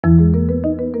Welcome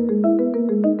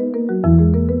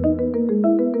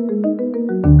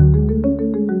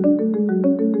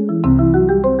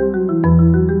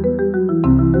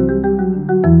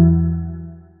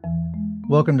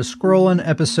to Scrollin',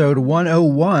 episode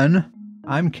 101.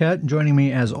 I'm Ket. Joining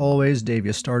me, as always,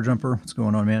 Davius Starjumper. What's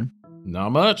going on, man? Not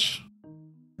much.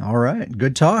 All right.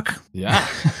 Good talk. Yeah.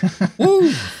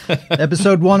 Woo!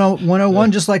 Episode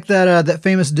 101, just like that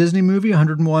famous Disney movie,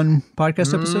 101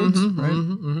 podcast episodes,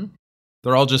 right?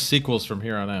 They're all just sequels from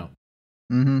here on out.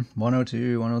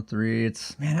 102, 103.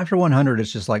 Man, after 100,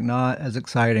 it's just like not as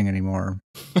exciting anymore.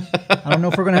 I don't know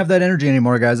if we're going to have that energy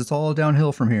anymore, guys. It's all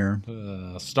downhill from here.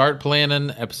 Start planning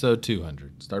episode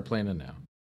 200. Start planning now.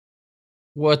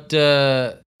 What,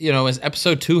 is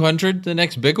episode 200 the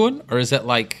next big one? Or is it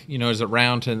is it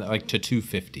round to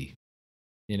 250?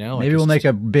 Maybe we'll make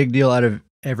a big deal out of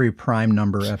every prime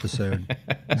number episode.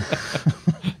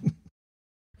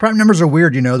 Prime numbers are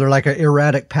weird, they're like an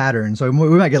erratic pattern. So we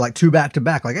might get like two back to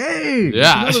back, like, hey!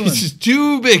 Yeah, it's just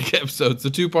two big episodes, a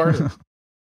two-parter.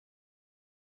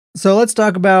 So let's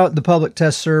talk about the public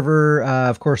test server.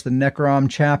 Of course, the Necrom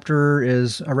chapter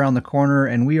is around the corner,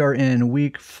 and we are in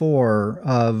week 4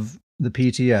 of the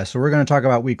PTS. So we're going to talk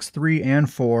about weeks 3 and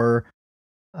 4,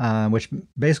 which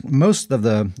basically most of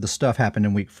the stuff happened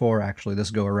in week 4, actually,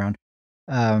 this go around.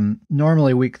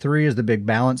 Normally, week 3 is the big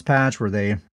balance patch where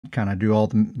they kind of do all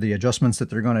the adjustments that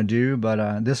they're going to do.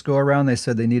 But this go around, they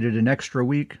said they needed an extra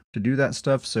week to do that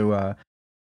stuff. So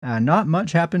not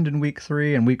much happened in week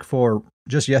 3, and week 4,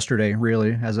 just yesterday,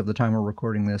 really, as of the time we're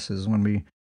recording this, is when we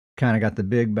kind of got the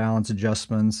big balance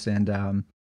adjustments and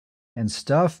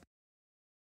stuff.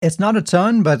 It's not a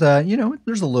ton, but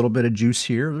there's a little bit of juice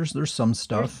here. There's some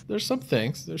stuff. There's some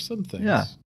things. Yeah.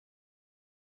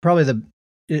 Probably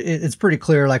it's pretty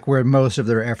clear, like, where most of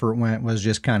their effort went was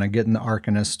just kind of getting the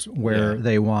Arcanist where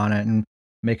they want it and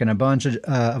making a bunch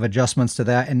of adjustments to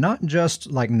that, and not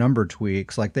just like number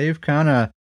tweaks. Like, they've kind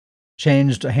of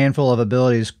changed a handful of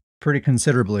abilities pretty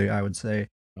considerably, I would say.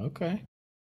 Okay.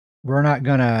 We're not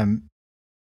gonna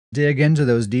dig into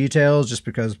those details just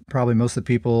because probably most of the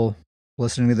people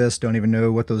listening to this don't even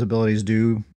know what those abilities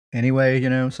do anyway,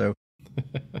 so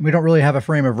we don't really have a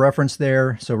frame of reference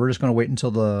there, so we're just going to wait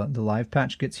until the live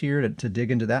patch gets here to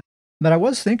dig into that. But I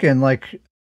was thinking, like,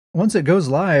 once it goes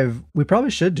live, we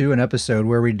probably should do an episode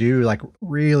where we do, like,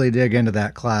 really dig into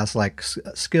that class, like,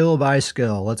 skill by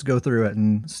skill. Let's go through it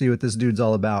and see what this dude's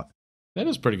all about. That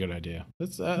is a pretty good idea. I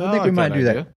think we might do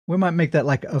that. We might make that,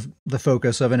 like, the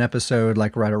focus of an episode,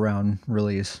 like, right around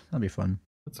release. That'd be fun.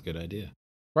 That's a good idea.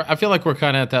 I feel like we're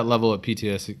kind of at that level at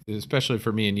PTS, especially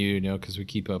for me and you, because we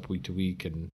keep up week to week,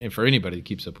 and for anybody who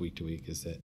keeps up week to week, is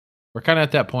that we're kind of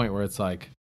at that point where it's like,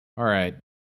 all right,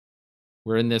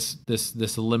 we're in this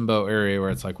limbo area where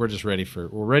it's like we're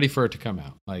ready for it to come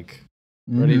out, like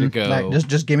ready to go. Like,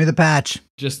 just give me the patch.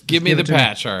 Just give me the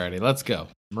patch already. Let's go.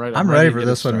 I'm ready for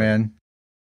this one, man.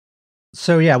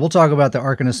 So yeah, we'll talk about the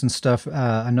Arcanist and stuff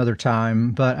another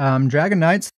time. But Dragon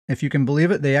Knights, if you can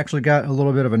believe it, they actually got a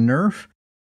little bit of a nerf.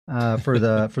 For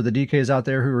the DKs out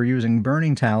there who are using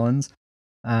Burning Talons,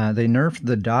 they nerfed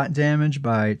the dot damage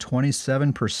by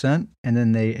 27%, and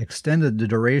then they extended the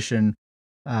duration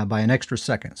by an extra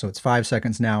second. So it's 5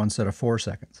 seconds now instead of 4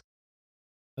 seconds.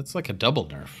 That's like a double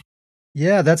nerf.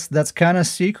 Yeah, that's kind of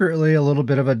secretly a little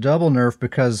bit of a double nerf,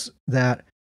 because that,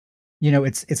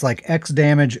 it's like X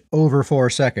damage over 4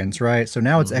 seconds, right? So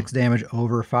now it's X damage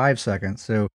over 5 seconds.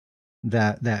 So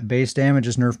that base damage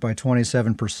is nerfed by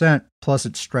 27%, plus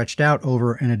it's stretched out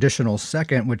over an additional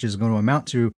second, which is going to amount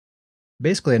to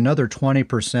basically another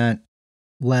 20%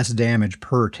 less damage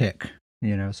per tick,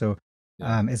 so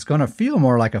it's going to feel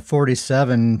more like a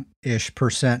 47-ish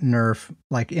percent nerf.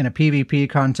 Like, in a PvP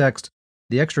context,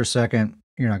 the extra second,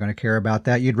 you're not going to care about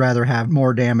that. You'd rather have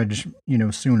more damage,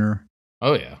 sooner.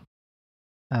 Oh, yeah.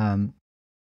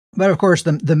 But of course,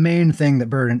 the main thing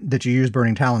that you use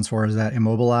Burning Talons for is that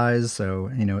immobilize. So,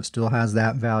 it still has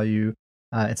that value.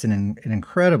 It's an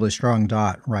incredibly strong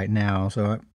dot right now.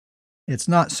 So it's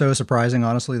not so surprising,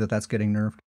 honestly, that that's getting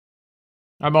nerfed.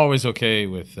 I'm always okay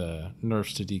with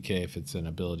nerfs to DK if it's an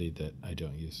ability that I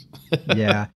don't use.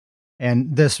 Yeah.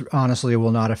 And this honestly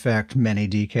will not affect many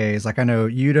DKs. Like, I know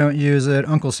you don't use it.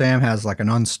 Uncle Sam has like an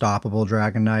unstoppable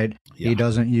Dragon Knight. Yeah. He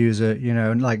doesn't use it,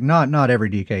 like not every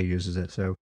DK uses it.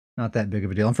 So not that big of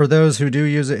a deal. And for those who do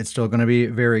use it, it's still going to be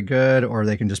very good, or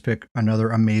they can just pick another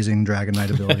amazing Dragon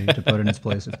Knight ability to put in its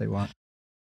place if they want.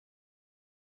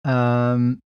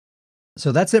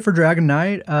 So that's it for Dragon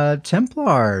Knight.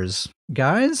 Templars,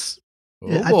 guys.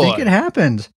 I think it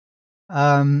happened.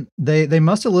 They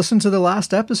must have listened to the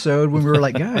last episode when we were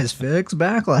like, guys, fix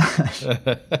backlash.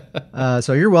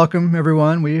 So you're welcome,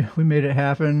 everyone. We made it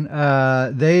happen.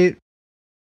 I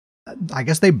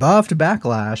guess they buffed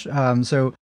backlash.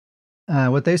 So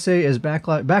what they say is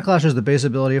backlash is the base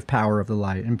ability of power of the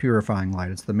light and purifying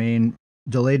light. It's the main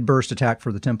delayed burst attack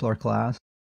for the Templar class.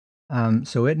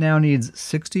 So it now needs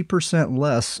 60%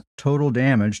 less total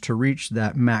damage to reach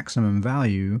that maximum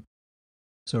value.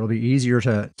 So it'll be easier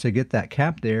to get that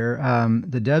cap there.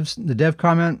 The dev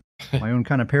comment, my own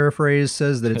kind of paraphrase,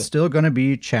 says that it's still going to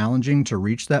be challenging to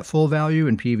reach that full value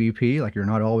in PvP. Like, you're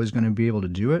not always going to be able to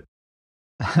do it.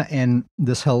 And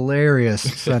this hilarious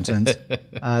sentence,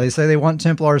 they say they want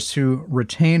Templars to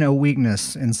retain a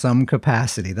weakness in some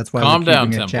capacity. That's why calm they're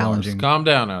down, keeping it challenging. Calm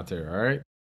down out there, all right?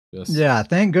 Yeah,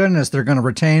 thank goodness they're going to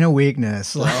retain a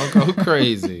weakness. I'll go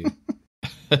crazy.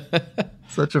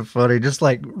 Such a funny, just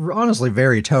like honestly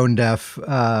very tone deaf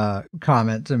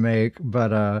comment to make.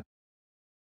 But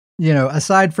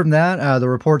aside from that, the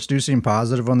reports do seem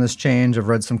positive on this change. I've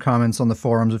read some comments on the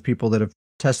forums of people that have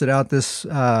tested out this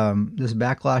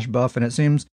backlash buff, and it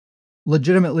seems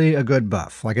legitimately a good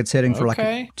buff. Like, it's hitting for like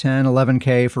a 10,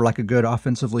 11K for like a good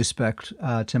offensively spec'd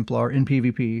Templar in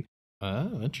PvP.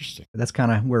 Oh, interesting. That's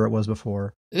kind of where it was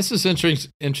before. This is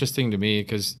interesting to me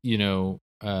because,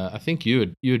 I think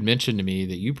you had mentioned to me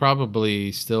that you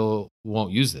probably still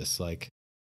won't use this. Like,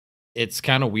 it's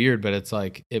kind of weird, but it's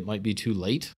like it might be too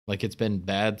late. Like, it's been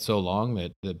bad so long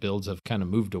that the builds have kind of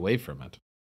moved away from it.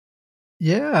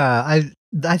 Yeah,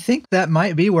 I think that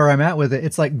might be where I'm at with it.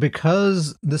 It's like,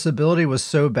 because this ability was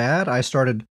so bad, I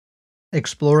started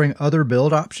exploring other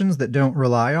build options that don't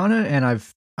rely on it, and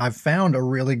I've found a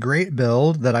really great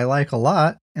build that I like a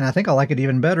lot, and I think I like it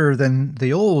even better than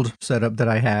the old setup that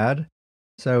I had.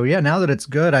 So yeah, now that it's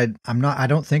good, I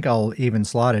don't think I'll even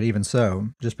slot it, even so,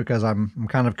 just because I'm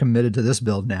kind of committed to this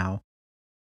build now.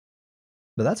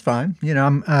 But that's fine.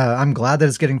 I'm glad that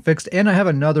it's getting fixed, and I have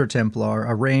another Templar,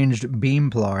 a ranged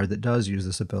Beamplar, that does use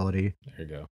this ability. There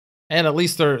you go. And at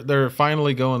least they're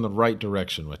finally going the right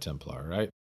direction with Templar, right?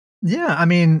 Yeah, I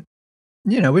mean,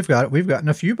 we've gotten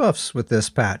a few buffs with this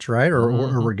patch, right?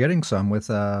 Or we're getting some with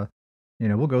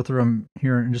we'll go through them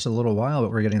here in just a little while,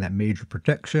 but we're getting that major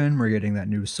protection. We're getting that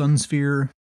new Sun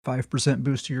Sphere, 5%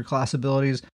 boost to your class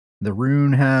abilities. The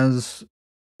rune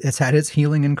it's had its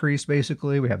healing increased,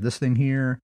 basically. We have this thing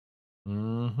here.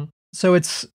 Mm-hmm. So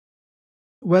it's,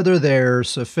 whether they're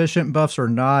sufficient buffs or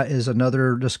not is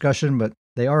another discussion, but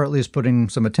they are at least putting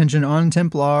some attention on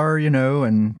Templar,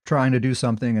 and trying to do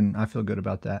something, and I feel good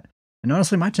about that. And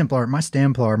honestly, my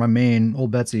Stamplar, my main, Old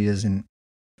Betsy, is in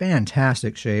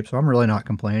fantastic shape, so I'm really not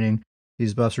complaining.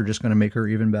 These buffs are just going to make her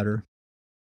even better.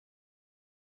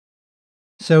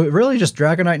 So really just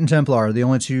Dragonite and Templar are the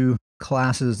only two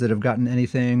classes that have gotten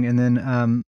anything. And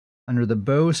then under the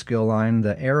bow skill line,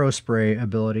 the Aerospray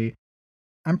ability,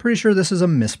 I'm pretty sure this is a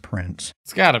misprint.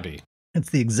 It's gotta be.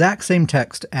 It's the exact same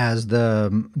text as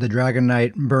the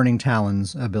Dragonite Burning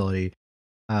Talons ability.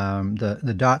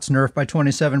 The dot's nerfed by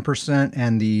 27%,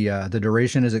 and the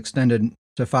duration is extended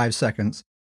to 5 seconds.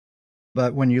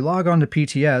 But when you log on to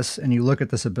PTS and you look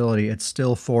at this ability, it's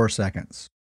still 4 seconds.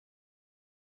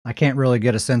 I can't really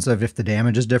get a sense of if the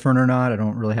damage is different or not. I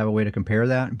don't really have a way to compare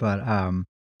that, but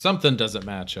something doesn't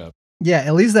match up. Yeah,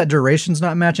 at least that duration's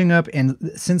not matching up, and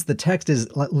since the text is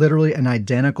literally an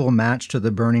identical match to the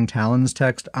Burning Talons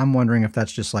text, I'm wondering if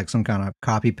that's just like some kind of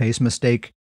copy-paste mistake.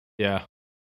 Yeah,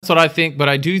 that's what I think, but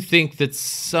I do think that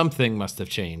something must have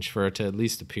changed for it to at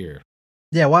least appear.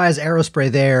 Yeah, why is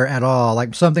Aerospray there at all?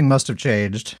 Like, something must have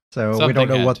changed, so we don't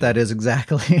know what that is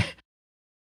exactly.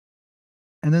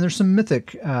 And then there's some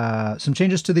some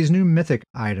changes to these new mythic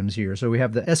items here. So we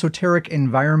have the Esoteric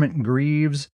Environment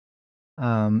Greaves.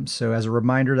 So as a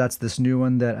reminder, that's this new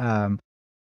one that,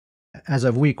 as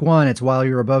of week 1, it's while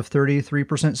you're above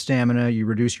 33% stamina, you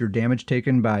reduce your damage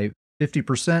taken by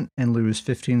 50% and lose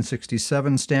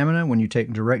 1567 stamina when you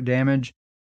take direct damage.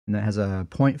 And that has a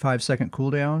 0.5 second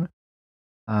cooldown.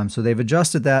 So they've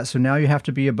adjusted that. So now you have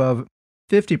to be above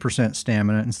 50%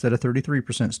 stamina instead of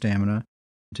 33% stamina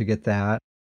to get that.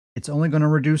 It's only going to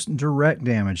reduce direct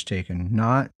damage taken,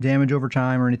 not damage over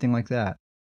time or anything like that.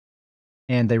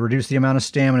 And they reduce the amount of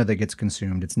stamina that gets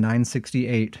consumed. It's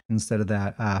 968 instead of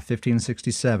that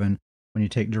 1567 when you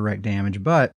take direct damage.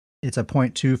 But it's a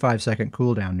 0.25 second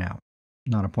cooldown now,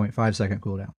 not a 0.5 second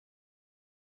cooldown.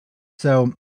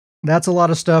 So that's a lot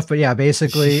of stuff. But yeah,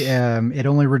 basically it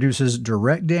only reduces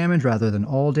direct damage rather than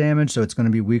all damage. So it's going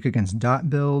to be weak against dot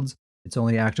builds. It's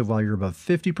only active while you're above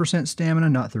 50% stamina,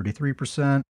 not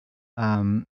 33%.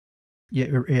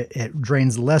 it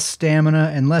drains less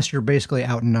stamina unless you're basically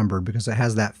outnumbered because it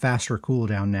has that faster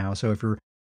cooldown now. So if you're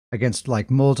against like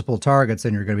multiple targets,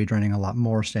 then you're going to be draining a lot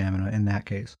more stamina in that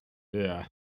case. Yeah.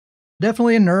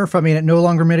 Definitely a nerf. I mean, it no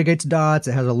longer mitigates dots.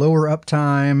 It has a lower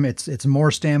uptime. It's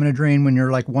more stamina drain when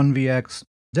you're like 1vx.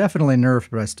 Definitely nerfed,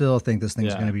 but I still think this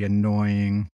thing's going to be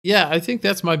annoying. Yeah, I think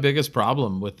that's my biggest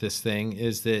problem with this thing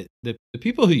is that the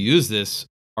people who use this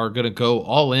are going to go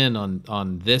all in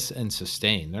on this and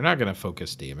sustain. They're not going to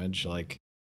focus damage. Like,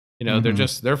 they're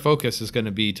just, their focus is going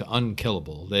to be to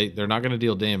unkillable. They're not going to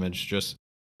deal damage. Just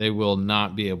they will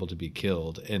not be able to be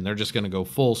killed, and they're just going to go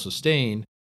full sustain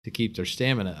to keep their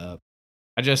stamina up.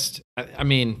 I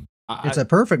mean, it's a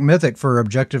perfect mythic for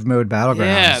objective mode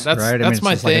battlegrounds. Yeah, right? That's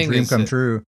my thing. Like a dream come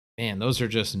true. Man, those are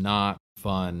just not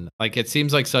fun. Like, it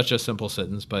seems like such a simple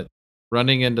sentence, but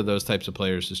running into those types of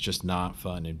players is just not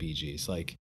fun in BGs.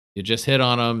 Like, you just hit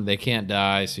on them, they can't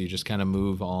die, so you just kind of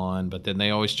move on. But then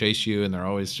they always chase you, and they're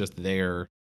always just there,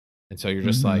 and so you're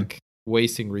just like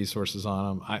wasting resources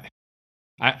on them.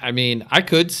 I mean, I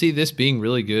could see this being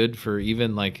really good for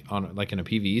even like on like in a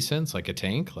PvE sense, like a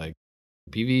tank. Like,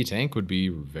 a PvE tank would be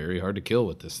very hard to kill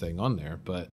with this thing on there.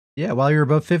 But yeah, while you're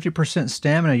above 50%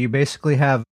 stamina, you basically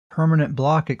have permanent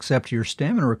block, except your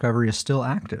stamina recovery is still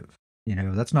active.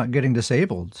 That's not getting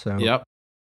disabled. So yep,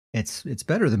 it's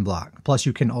better than block. Plus,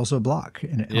 you can also block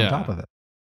on top of it.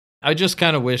 I just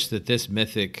kind of wish that this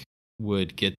mythic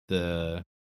would get the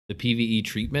PvE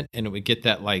treatment, and it would get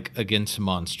that like against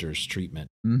monsters treatment.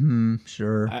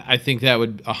 Sure. I think that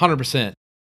would 100%,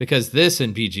 because this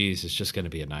in PGs is just going to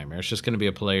be a nightmare. It's just going to be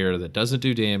a player that doesn't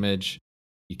do damage.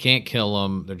 You can't kill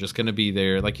them. They're just going to be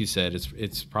there. Like you said,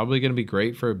 it's probably going to be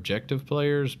great for objective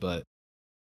players, but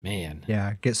man.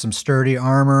 Yeah, get some sturdy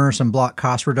armor, some block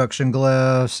cost reduction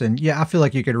glyphs, and yeah, I feel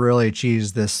like you could really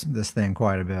cheese this thing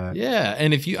quite a bit. Yeah,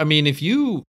 and if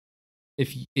you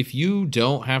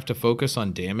don't have to focus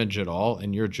on damage at all,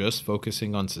 and you're just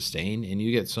focusing on sustain, and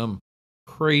you get some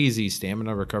crazy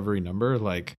stamina recovery number,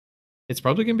 like, it's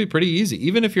probably going to be pretty easy.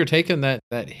 Even if you're taking that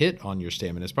hit on your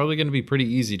stamina, it's probably going to be pretty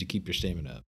easy to keep your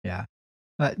stamina up. Yeah.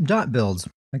 Dot builds.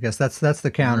 I guess that's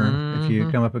the counter if you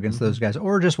come up against those guys,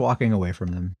 or just walking away from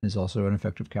them is also an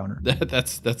effective counter.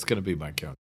 That's going to be my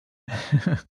counter.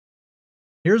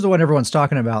 Here's the one everyone's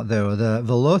talking about, though, the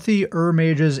Velothi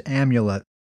Ur-Mage's Amulet.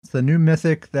 It's the new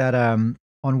mythic that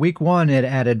on week 1, it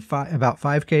added about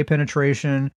 5k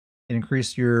penetration. It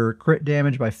increased your crit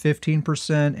damage by 15%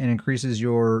 and increases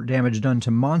your damage done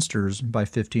to monsters by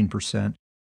 15%.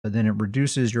 But then it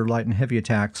reduces your light and heavy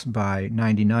attacks by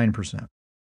 99%.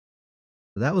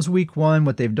 So that was week 1.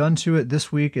 What they've done to it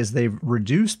this week is they've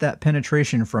reduced that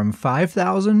penetration from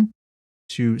 5,000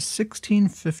 to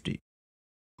 1,650.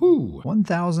 Ooh.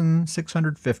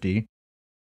 1,650.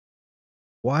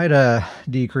 Quite a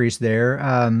decrease there.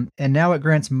 And now it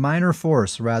grants minor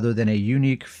force rather than a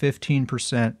unique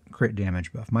 15% crit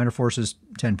damage buff. Minor force is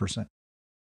 10%.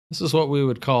 This is what we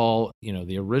would call,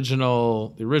 the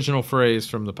original phrase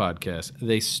from the podcast.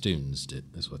 They stoonsed it,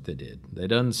 is what they did. They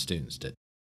done stoonsed it.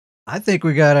 I think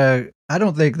I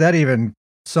don't think that even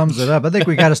sums it up. I think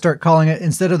we got to start calling it,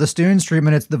 instead of the Stoons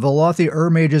treatment, it's the Velothi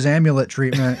Ur-Mage's Amulet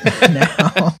treatment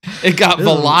now. It got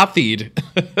Velothied.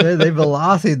 They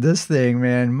Velothied this thing,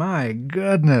 man. My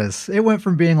goodness. It went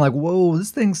from being like, whoa,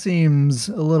 this thing seems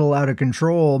a little out of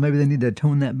control. Maybe they need to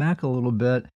tone that back a little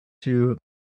bit, to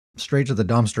straight to the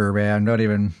dumpster, man. Don't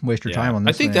even waste your time on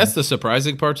this I think thing. that's the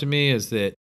surprising part to me, is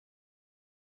that,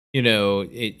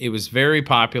 it was very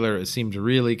popular. It seemed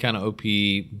really kind of OP.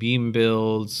 Beam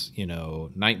builds,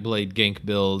 Nightblade gank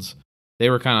builds. They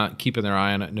were kind of keeping their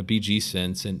eye on it in a BG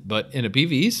sense, but in a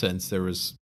PvE sense, there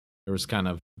was kind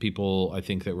of people, I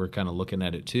think, that were kind of looking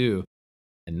at it too.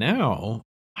 And now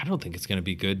I don't think it's going to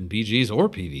be good in BGs or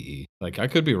PvE. Like, I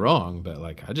could be wrong, but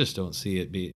like, I just don't see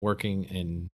it be working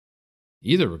in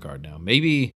either regard now.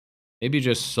 Maybe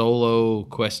just solo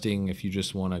questing if you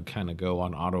just want to kind of go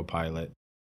on autopilot.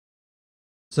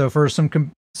 So for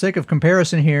some sake of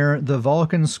comparison here, the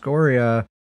Vulcan Scoria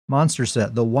monster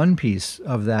set, the one piece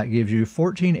of that gives you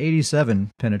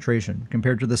 1487 penetration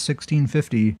compared to the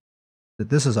 1650 that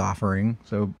this is offering.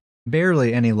 So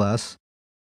barely any less.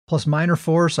 Plus minor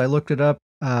force, I looked it up.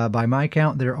 By my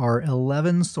count, there are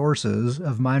 11 sources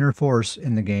of minor force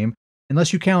in the game.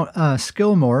 Unless you count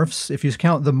skill morphs. If you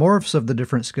count the morphs of the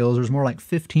different skills, there's more like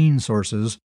 15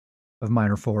 sources of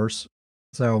minor force.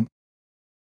 So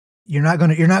you're not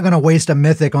gonna waste a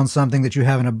mythic on something that you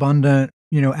have an abundant,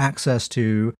 access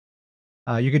to.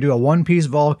 You could do a one-piece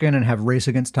Vulcan and have race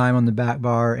against time on the back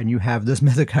bar, and you have this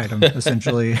mythic item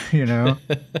essentially.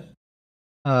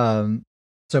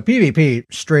 So So PvP,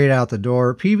 straight out the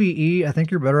door. PvE, I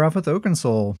think you're better off with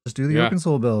Oakensoul. Just do the Yeah.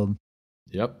 Oakensoul build.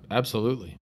 Yep,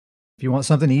 absolutely. If you want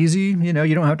something easy, you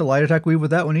don't have to light attack weave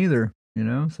with that one either.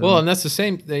 So. Well, and that's the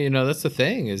same. That's the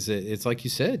thing. It's like you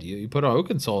said. You put an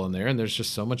Oakensoul in there, and there's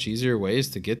just so much easier ways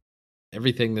to get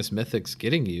everything this mythic's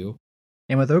getting you.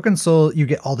 And with Oakensoul, you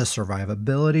get all the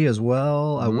survivability as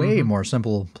well. A way more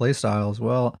simple playstyle as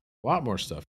well. A lot more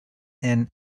stuff. And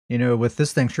with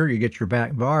this thing, sure, you get your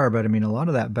back bar, but I mean, a lot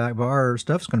of that back bar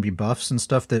stuff's going to be buffs and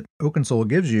stuff that Oakensoul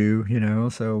gives you.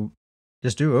 So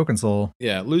just do Oakensoul.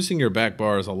 Yeah, losing your back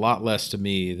bar is a lot less to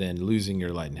me than losing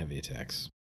your light and heavy attacks.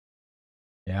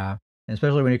 Yeah,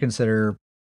 especially when you consider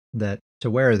that to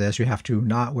wear this, you have to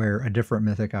not wear a different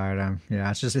mythic item.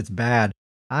 Yeah, it's bad.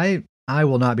 I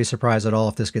will not be surprised at all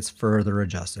if this gets further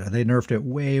adjusted. They nerfed it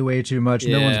way, way too much.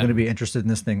 Yeah. No one's going to be interested in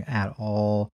this thing at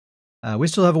all. We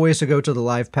still have a ways to go to the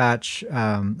live patch.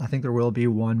 I think there will be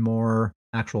one more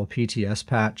actual PTS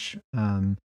patch,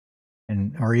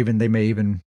 or even they may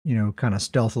even kind of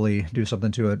stealthily do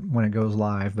something to it when it goes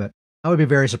live. But I would be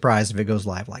very surprised if it goes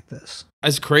live like this.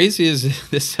 As crazy as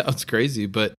this sounds crazy,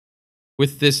 but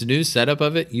with this new setup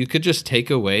of it, you could just take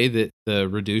away the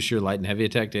reduce your light and heavy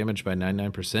attack damage by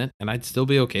 99%, and I'd still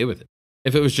be okay with it.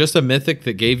 If it was just a mythic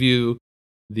that gave you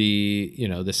the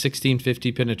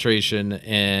 1650 penetration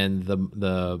and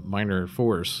the minor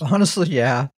force. Honestly,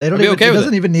 yeah. It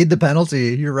doesn't even need the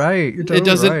penalty. You're right. You're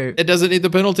totally right. It doesn't need the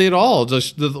penalty at all.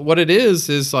 Just what it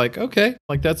is like, okay,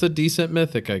 like that's a decent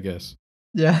mythic, I guess.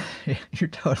 Yeah, you're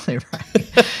totally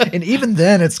right. And even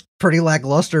then, it's pretty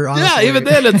lackluster, honestly. Yeah, even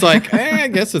then, it's like, I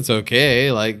guess it's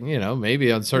okay. Like,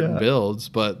 maybe on certain builds,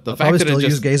 but the fact that it just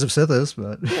use Gaze of Sithis,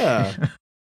 but yeah,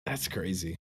 that's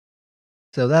crazy.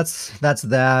 So that's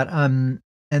that. And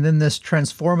then this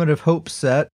Transformative Hope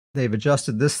set, they've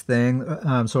adjusted this thing.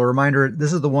 So a reminder,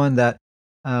 this is the one that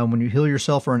when you heal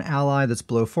yourself or an ally that's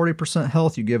below 40%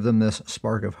 health, you give them this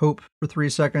Spark of Hope for 3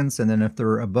 seconds. And then if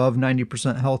they're above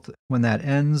 90% health when that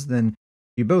ends, then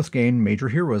you both gain Major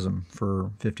Heroism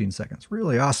for 15 seconds.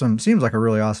 Really awesome. Seems like a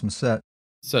really awesome set.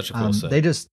 Such a cool set.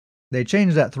 They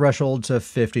changed that threshold to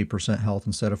 50% health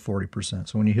instead of 40%.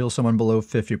 So when you heal someone below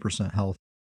 50% health,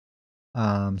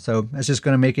 so it's just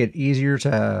going to make it easier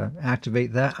to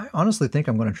activate that. I honestly think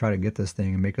I'm going to try to get this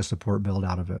thing and make a support build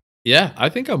out of it. Yeah, I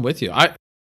think I'm with you.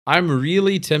 I'm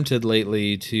really tempted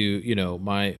lately to,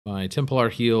 my Templar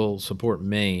heal support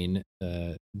main,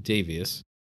 Davius,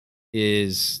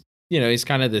 is, he's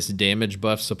kind of this damage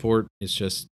buff support. It's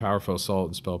just powerful assault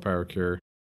and spell power cure.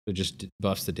 It just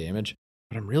buffs the damage.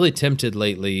 But I'm really tempted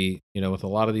lately, with a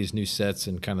lot of these new sets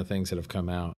and kind of things that have come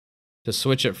out, to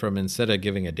switch it from, instead of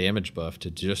giving a damage buff,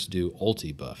 to just do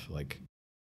ulti buff. Like,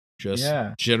 just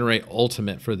generate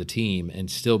ultimate for the team and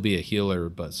still be a healer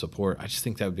but support. I just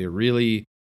think that would be a really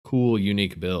cool,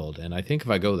 unique build. And I think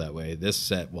if I go that way, this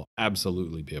set will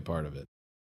absolutely be a part of it.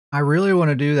 I really want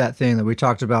to do that thing that we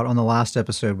talked about on the last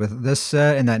episode with this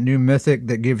set and that new mythic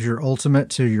that gives your ultimate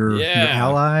to your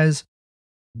allies.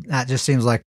 That just seems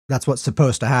like that's what's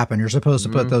supposed to happen. You're supposed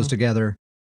to put those together.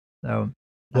 So,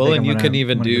 well, and you can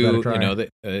even do,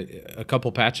 a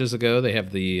couple patches ago, they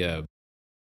have the,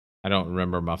 I don't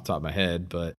remember them off the top of my head,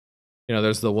 but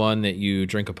there's the one that you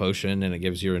drink a potion and it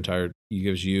gives you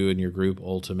and your group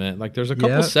ultimate. Like there's a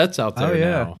couple sets out there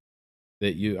now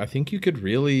that I think you could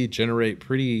really generate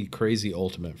pretty crazy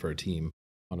ultimate for a team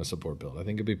on a support build. I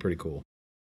think it'd be pretty cool.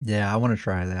 Yeah, I want to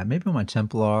try that. Maybe on my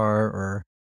Templar, or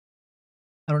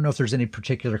I don't know if there's any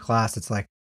particular class that's like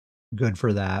good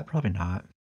for that. Probably not.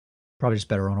 Probably just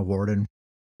better on a Warden.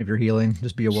 If you're healing,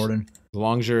 just be a Warden. As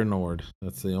long as you're a Nord,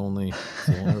 that's the only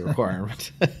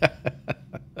requirement.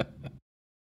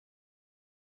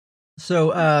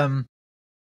 So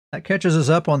that catches us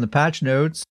up on the patch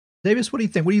notes. Davis, what do you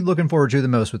think? What are you looking forward to the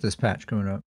most with this patch coming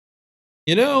up?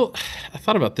 I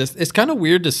thought about this. It's kind of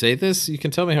weird to say this. You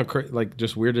can tell me how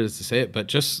just weird it is to say it, but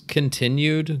just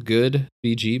continued good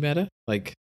BG meta.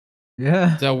 Like,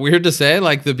 yeah, is that weird to say?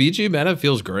 Like, the BG meta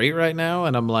feels great right now,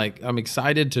 and I'm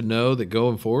excited to know that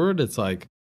going forward, it's like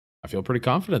I feel pretty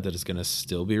confident that it's going to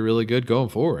still be really good going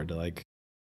forward. Like,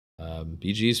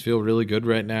 BGs feel really good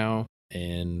right now,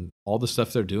 and all the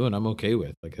stuff they're doing, I'm okay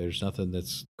with. Like, there's nothing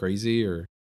that's crazy or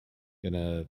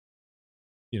gonna,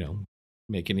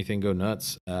 make anything go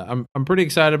nuts. I'm pretty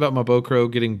excited about my Bowcrow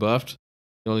getting buffed.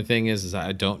 The only thing is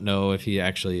I don't know if he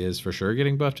actually is for sure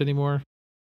getting buffed anymore.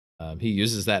 He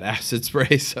uses that acid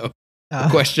spray, so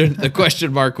the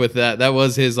question mark with that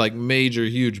was his like major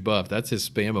huge buff. That's his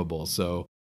spammable, so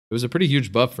it was a pretty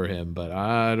huge buff for him. But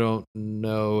I don't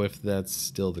know if that's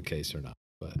still the case or not.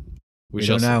 But we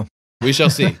shall see. We shall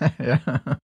see. Yeah.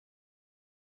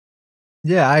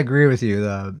 Yeah, I agree with you.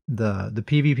 The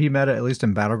PvP meta, at least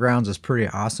in Battlegrounds, is pretty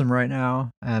awesome right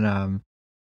now, and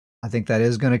I think that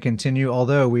is going to continue.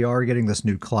 Although we are getting this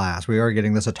new class, we are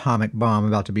getting this atomic bomb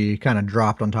about to be kind of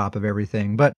dropped on top of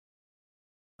everything. But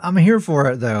I'm here for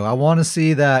it though. I want to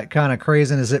see that kind of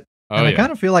craziness. Oh And I kind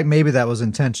yeah. of feel like maybe that was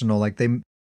intentional. Like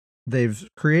they've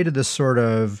created this sort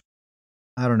of,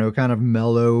 I don't know, kind of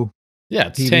mellow Yeah,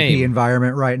 it's PvP tame.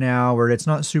 environment right now where it's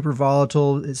not super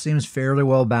volatile. It seems fairly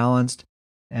well balanced,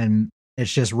 and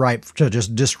it's just ripe to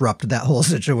just disrupt that whole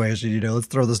situation. Let's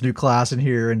throw this new class in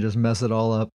here and just mess it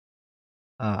all up.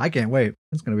 I can't wait.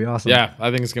 It's gonna be awesome. Yeah,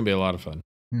 I think it's gonna be a lot of fun.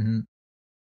 hmm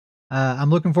I'm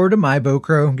looking forward to my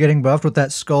Bokro getting buffed with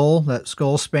that skull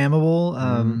spammable.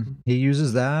 Mhm. He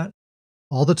uses that.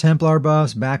 All the Templar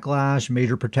buffs, backlash,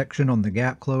 major protection on the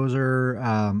gap closer,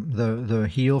 the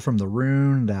heal from the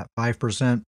rune, that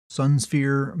 5% Sun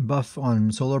Sphere buff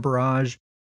on Solar Barrage.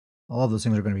 All of those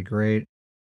things are going to be great.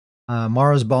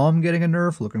 Mara's Balm getting a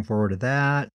nerf. Looking forward to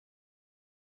that.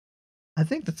 I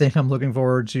think the thing I'm looking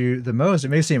forward to the most, it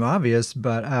may seem obvious,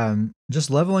 but just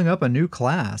leveling up a new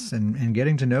class and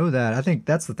getting to know that. I think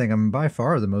that's the thing I'm by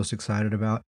far the most excited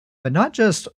about. But not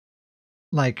just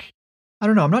like, I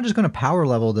don't know, I'm not just going to power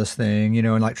level this thing,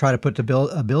 and like try to put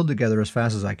a build together as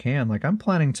fast as I can. Like I'm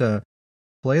planning to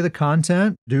play the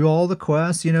content, do all the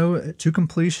quests, to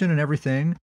completion and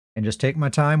everything, and just take my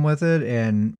time with it.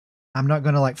 And I'm not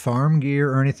going to like farm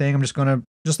gear or anything. I'm just going to,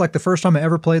 just like the first time I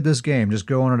ever played this game, just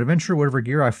go on an adventure, whatever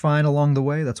gear I find along the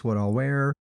way, that's what I'll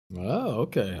wear. Oh,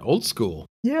 okay. Old school.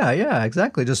 Yeah,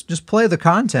 exactly. Just play the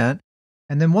content.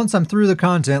 And then once I'm through the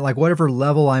content, like whatever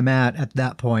level I'm at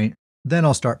that point, then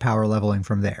I'll start power leveling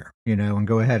from there, and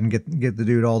go ahead and get the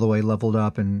dude all the way leveled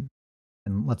up and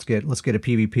let's get a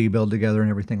PvP build together and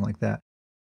everything like that.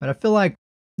 But I feel like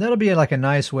that'll be like a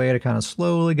nice way to kind of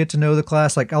slowly get to know the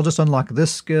class. Like I'll just unlock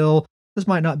this skill. This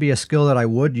might not be a skill that I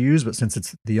would use, but since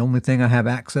it's the only thing I have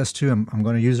access to, I'm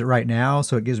going to use it right now.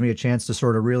 So it gives me a chance to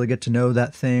sort of really get to know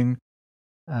that thing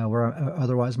where I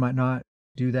otherwise might not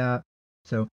do that.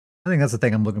 So I think that's the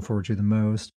thing I'm looking forward to the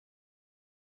most.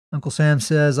 Uncle Sam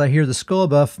says, I hear the skull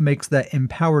buff makes that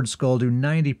empowered skull do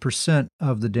 90%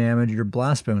 of the damage your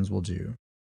blast bones will do.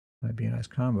 Might be a nice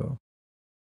combo.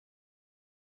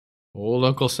 Old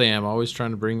Uncle Sam always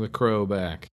trying to bring the crow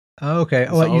back. Okay.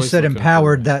 He's Oh, you always said looking for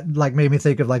empowered. That like made me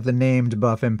think of like the named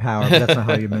buff empower, but that's not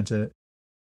how you meant it.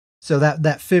 So that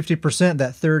 50%,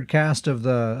 that third cast of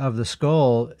the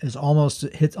skull is almost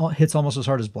hits almost as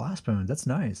hard as blast bones. That's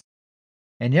nice.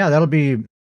 And yeah, that'll be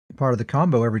part of the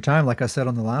combo every time. Like I said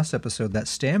on the last episode, that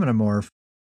stamina morph,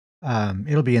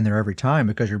 it'll be in there every time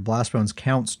because your blast bones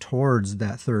counts towards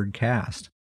that third cast.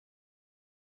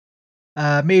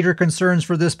 Major concerns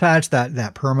for this patch,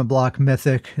 that permablock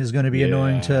mythic is going to be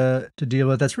annoying Yeah. to deal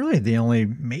with. That's really the only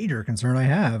major concern I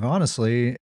have,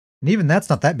 honestly. And even that's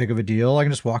not that big of a deal. I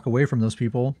can just walk away from those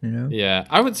people. Yeah,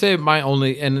 I would say my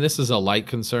only, and this is a light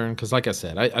concern, because like I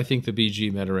said, I think the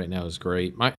BG meta right now is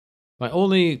great. My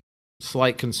only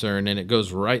slight concern, and it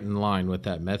goes right in line with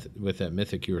that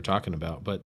mythic you were talking about,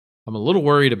 but I'm a little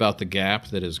worried about the gap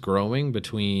that is growing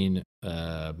between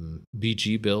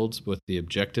BG builds, with the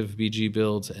objective BG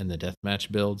builds and the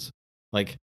deathmatch builds.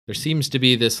 Like there seems to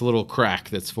be this little crack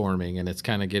that's forming, and it's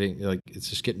kind of getting like it's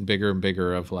just getting bigger and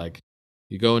bigger. Of like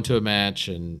you go into a match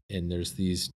and there's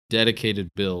these dedicated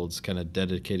builds, kind of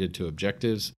dedicated to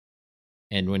objectives,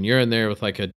 and when you're in there with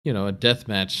like a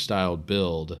deathmatch styled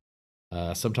build,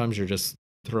 sometimes you're just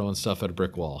throwing stuff at a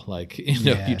brick wall. Like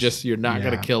Yes. you're not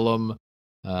gonna Yeah. kill them.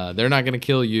 They're not gonna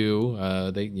kill you.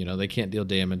 They can't deal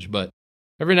damage, but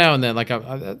every now and then, like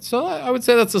I would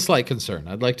say that's a slight concern.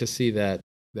 I'd like to see that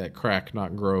crack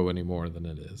not grow any more than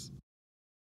it is.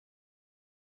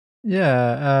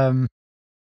 Yeah.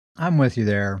 I'm with you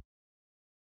there.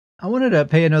 I wanted to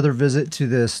pay another visit to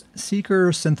this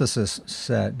Seeker Synthesis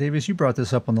set. Davis, you brought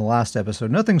this up on the last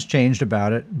episode. Nothing's changed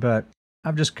about it, but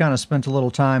I've just kind of spent a little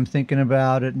time thinking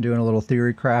about it and doing a little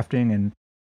theory crafting. And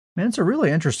man, it's a really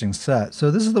interesting set.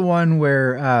 So this is the one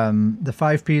where the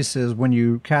 5 piece is when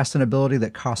you cast an ability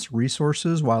that costs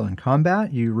resources while in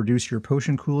combat, you reduce your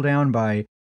potion cooldown by zero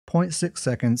point 0.6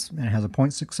 seconds, and it has a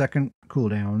 0.6 second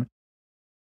cooldown.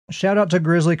 Shout out to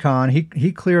Grizzly Khan.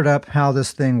 He cleared up how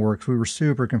this thing works. We were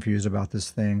super confused about this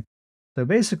thing. So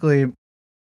basically,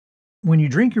 when you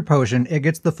drink your potion, it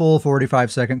gets the full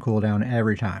 45-second cooldown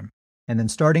every time. And then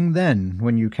starting then,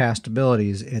 when you cast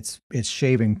abilities, it's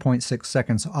shaving 0.6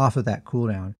 seconds off of that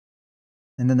cooldown.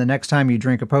 And then the next time you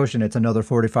drink a potion, it's another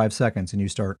 45 seconds and you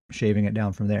start shaving it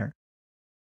down from there.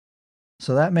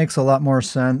 So that makes a lot more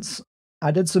sense. I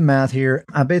did some math here.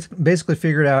 I basically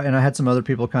figured out, and I had some other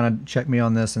people kind of check me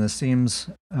on this, and it seems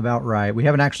about right. We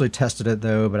haven't actually tested it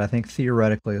though, but I think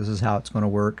theoretically this is how it's going to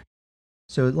work.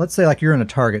 So let's say like you're in a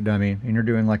target dummy and you're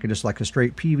doing like just like a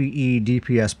straight PvE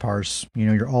DPS parse. You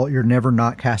know, you're never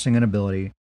not casting an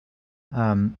ability.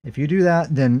 If you do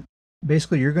that, then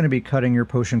basically you're going to be cutting your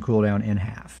potion cooldown in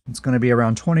half. It's going to be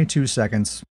around 22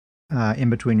 seconds in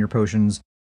between your potions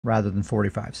rather than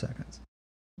 45 seconds.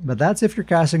 But that's if you're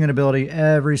casting an ability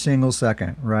every single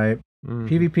second, right?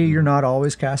 PvP, you're not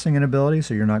always casting an ability,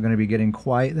 so you're not going to be getting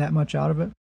quite that much out of it.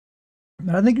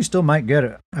 But I think you still might get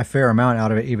a fair amount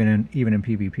out of it even in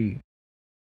PvP.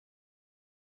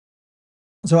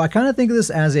 So I kind of think of this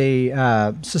as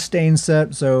a sustain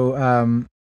set. So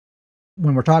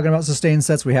when we're talking about sustain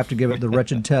sets, we have to give it the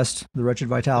wretched test, the wretched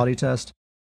vitality test.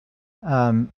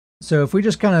 So if we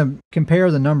just kind of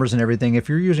compare the numbers and everything, if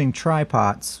you're using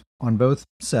tripots on both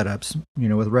setups, you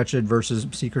know, with wretched versus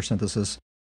seeker synthesis,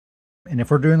 and if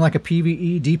we're doing like a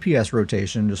PvE DPS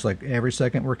rotation, just like every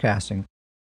second we're casting,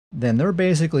 then they're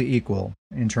basically equal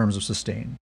in terms of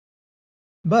sustain.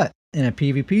 But in a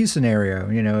PvP scenario,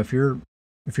 you know, if you're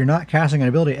not casting an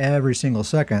ability every single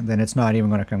second, then it's not even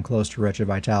going to come close to wretched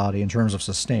vitality in terms of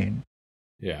sustain.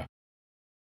 Yeah.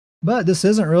 But this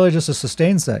isn't really just a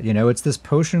sustain set, you know, it's this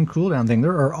potion cooldown thing.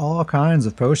 There are all kinds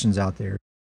of potions out there.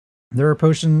 There are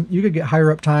potions, you could get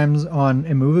higher up times on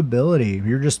immovability.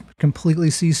 You're just completely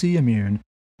CC immune.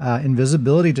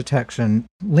 Invisibility detection,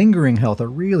 lingering health, a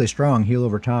really strong heal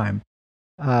over time.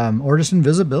 Or just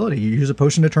invisibility. You use a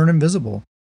potion to turn invisible.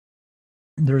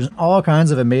 There's all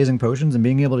kinds of amazing potions, and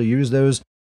being able to use those,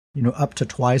 you know, up to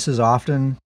twice as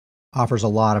often offers a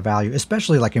lot of value,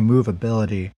 especially like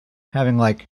immovability. Having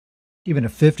like even a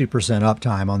 50%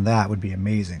 uptime on that would be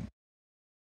amazing.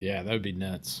 Yeah, that would be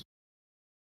nuts.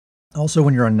 Also,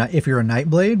 when if you're a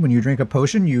Nightblade, when you drink a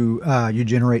potion, you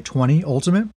generate 20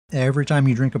 ultimate every time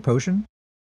you drink a potion.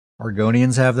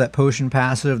 Argonians have that potion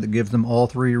passive that gives them all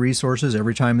 3 resources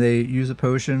every time they use a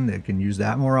potion. They can use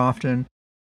that more often.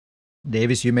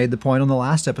 Davis, you made the point on the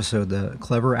last episode, the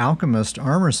Clever Alchemist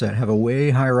armor set have a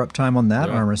way higher uptime on that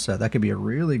armor set. That could be a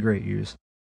really great use.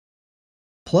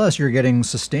 Plus, you're getting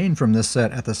sustain from this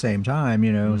set at the same time,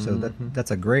 you know, so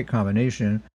that's a great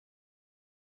combination.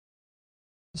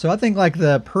 So I think like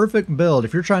the perfect build,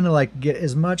 if you're trying to like get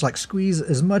as much, like squeeze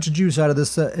as much juice out of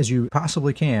this set as you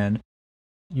possibly can,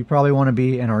 you probably want to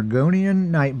be an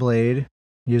Argonian Nightblade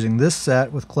using this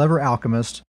set with Clever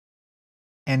Alchemist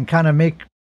and kind of make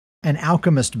an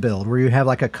alchemist build where you have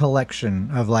like a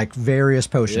collection of like various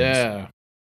potions. Yeah.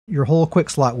 Your whole quick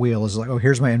slot wheel is like, oh,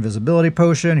 here's my invisibility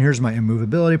potion, here's my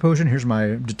immovability potion, here's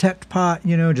my detect pot,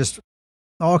 you know, just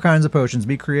all kinds of potions.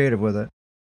 Be creative with it.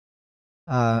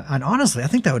 And honestly, I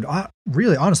think that would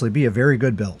really honestly be a very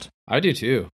good build. I do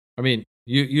too. I mean,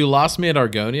 you lost me at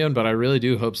Argonian, but I really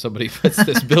do hope somebody puts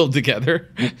this build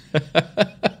together.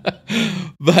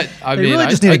 But I mean, really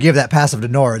just need to give that passive to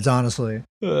Nords, honestly.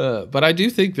 But I do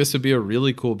think this would be a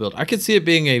really cool build. I could see it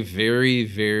being a very,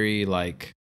 very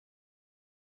like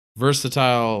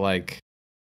versatile, like,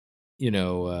 you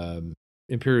know,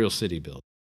 Imperial City build.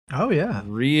 Oh yeah,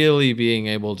 really being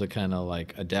able to kind of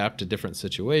like adapt to different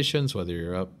situations, whether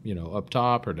you're up, you know, up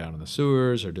top or down in the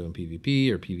sewers or doing PvP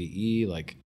or PvE.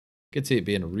 Like, I could see it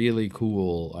being a really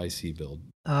cool IC build.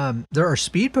 There are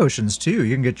speed potions too.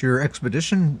 You can get your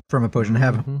expedition from a potion.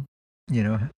 Have you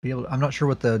know, be able. I'm not sure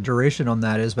what the duration on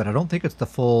that is, but I don't think it's the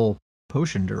full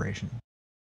potion duration.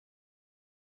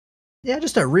 Yeah,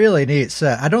 just a really neat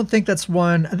set. I don't think that's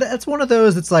one of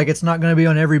those that's like it's not going to be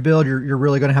on every build. You're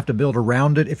really going to have to build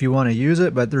around it if you want to use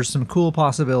it, but there's some cool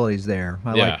possibilities there.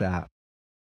 I like that.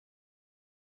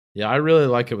 Yeah, I really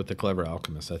like it with the Clever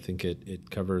Alchemist. I think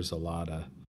it covers a lot of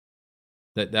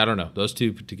that. I don't know. Those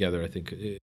two together, I think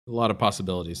a lot of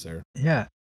possibilities there. Yeah.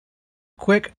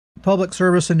 Quick public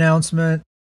service announcement.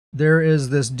 There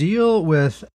is this deal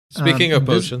with Speaking of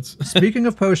potions. Speaking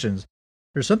of potions.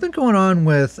 There's something going on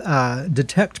with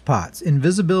detect pots,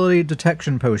 invisibility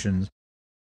detection potions.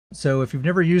 So if you've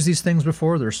never used these things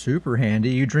before, they're super handy.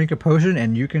 You drink a potion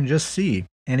and you can just see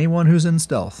anyone who's in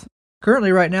stealth.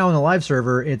 Currently, right now on the live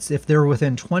server, it's if they're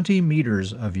within 20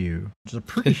 meters of you, which is a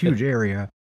pretty huge area.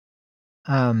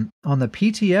 On the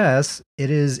PTS, it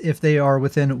is if they are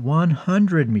within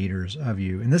 100 meters of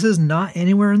you. And this is not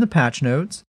anywhere in the patch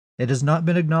notes. It has not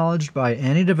been acknowledged by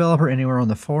any developer anywhere on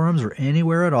the forums or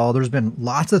anywhere at all. There's been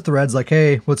lots of threads like,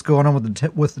 hey, what's going on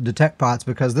with the detect pots?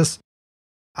 Because this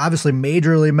obviously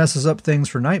majorly messes up things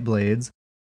for Nightblades.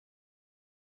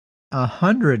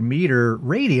 100-meter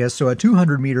radius, so a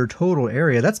 200-meter total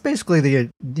area. That's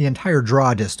basically the entire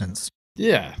draw distance.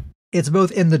 Yeah. It's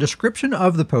both in the description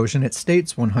of the potion, it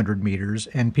states 100 meters,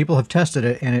 and people have tested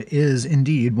it, and it is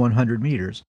indeed 100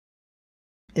 meters.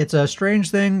 It's a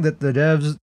strange thing that the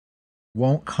devs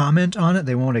won't comment on it.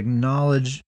 They won't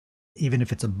acknowledge even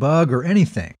if it's a bug or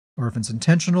anything, or if it's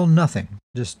intentional, nothing.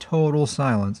 Just total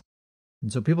silence.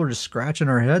 And so people are just scratching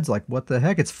our heads like, what the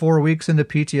heck? It's 4 weeks into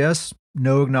PTS,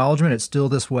 no acknowledgement, it's still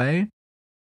this way.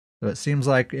 So it seems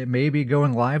like it may be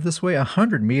going live this way.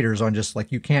 100 meters on just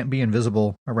like, you can't be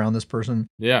invisible around this person.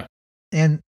 Yeah.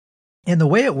 And the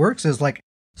way it works is like,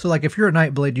 so like if you're a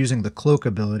Nightblade using the cloak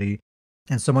ability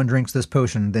and someone drinks this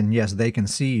potion, then yes, they can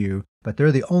see you, but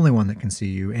they're the only one that can see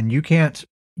you. And you can't,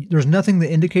 there's nothing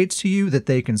that indicates to you that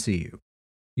they can see you.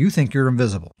 You think you're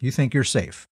invisible. You think you're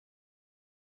safe.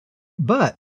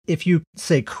 But if you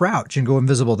say crouch and go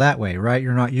invisible that way, right?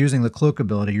 You're not using the cloak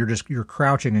ability. You're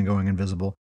crouching and going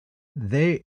invisible.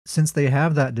 Since they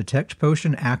have that detect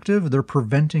potion active, they're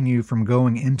preventing you from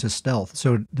going into stealth.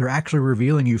 So they're actually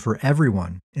revealing you for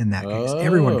everyone in that case.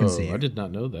 Everyone can see you. I did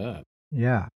not know that.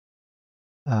 Yeah.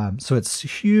 So it's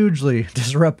hugely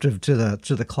disruptive to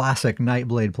the classic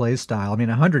Nightblade play style. I mean,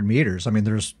 100 meters. I mean,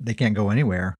 they can't go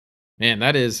anywhere. Man,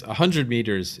 that is 100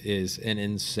 meters is an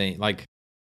insane. Like,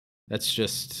 that's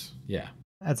just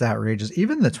That's outrageous.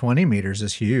 Even the 20 meters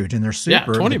is huge, and they're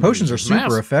super. 20 the potions are meters is super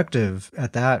massive. effective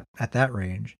at that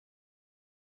range.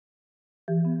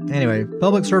 Anyway,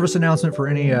 public service announcement for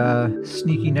any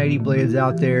sneaky nighty blades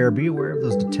out there: be aware of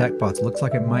those detect bots. Looks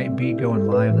like it might be going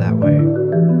live that way.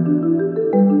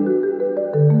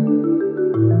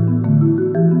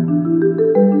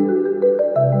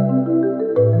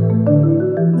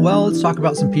 Well, let's talk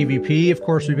about some PvP. Of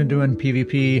course, we've been doing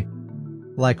PvP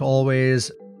like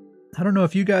always. I don't know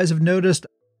if you guys have noticed,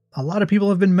 a lot of people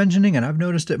have been mentioning, and I've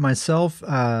noticed it myself,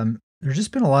 there's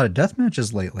just been a lot of death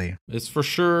matches lately. It's for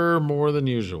sure more than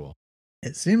usual.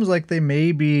 It seems like they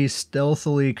may be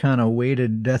stealthily kind of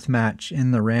weighted deathmatch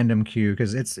in the random queue,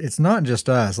 because it's not just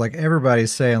us. Like,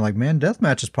 everybody's saying, like, man,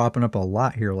 deathmatch is popping up a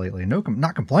lot here lately. No,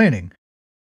 not complaining.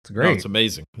 It's great. No, it's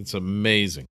amazing. It's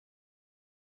amazing.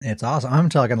 It's awesome. I'm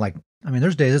talking like, I mean,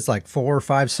 there's days it's like 4,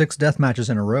 5, 6 death matches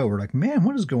in a row. We're like, man,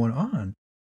 what is going on?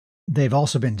 They've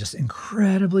also been just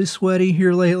incredibly sweaty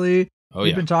here lately.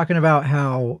 We've been talking about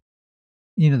how,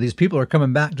 these people are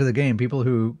coming back to the game. People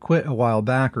who quit a while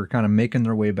back are kind of making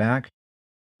their way back.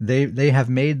 They have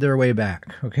made their way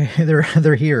back. Okay,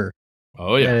 they're here.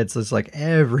 Oh yeah. And it's just like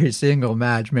every single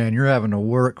match, man, you're having to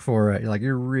work for it. Like,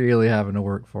 you're really having to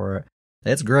work for it.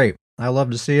 It's great. I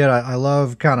love to see it. I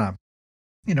love kind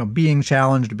of, being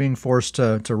challenged, being forced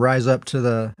to rise up to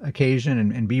the occasion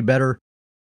and be better.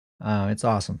 It's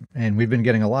awesome. And we've been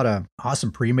getting a lot of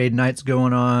awesome pre-made nights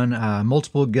going on,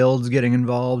 multiple guilds getting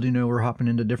involved. We're hopping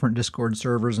into different Discord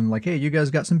servers and like, hey, you guys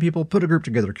got some people, put a group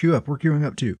together, queue up, we're queuing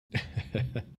up too.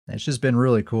 It's just been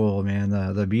really cool, man.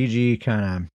 The BG kind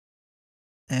of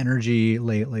energy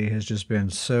lately has just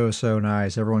been so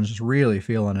nice. Everyone's just really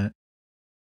feeling it.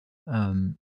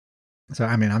 So,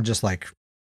 I mean, I'm just like,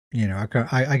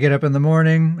 I get up in the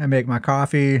morning, I make my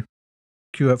coffee,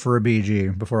 queue up for a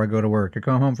BG before I go to work. I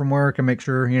come home from work and make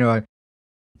sure, I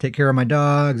take care of my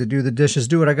dogs, I do the dishes,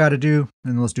 do what I got to do,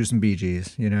 and let's do some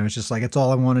BGs. It's just like, it's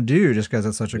all I want to do just because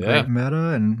it's such a great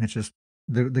meta, and it's just,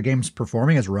 the game's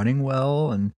performing, it's running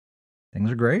well, and things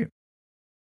are great.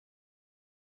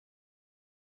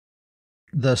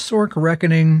 The Sorc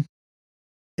Reckoning,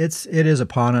 it is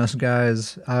upon us,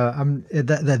 guys.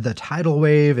 The tidal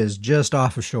wave is just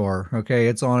off of shore. Okay,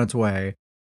 it's on its way.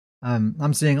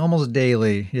 I'm seeing almost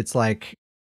daily. It's like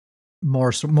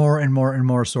more and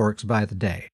more Sorcs by the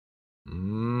day.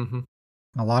 Mm-hmm.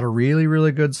 A lot of really,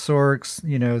 really good Sorcs.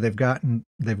 They've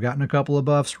gotten a couple of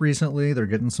buffs recently. They're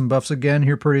getting some buffs again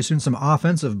here pretty soon. Some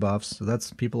offensive buffs. So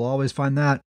that's, people always find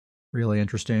that really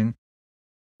interesting.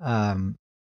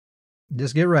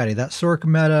 Just get ready. That Sorc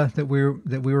meta that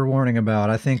we were warning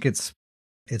about, I think it's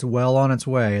well on its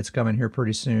way. It's coming here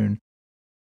pretty soon.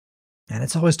 And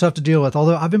it's always tough to deal with.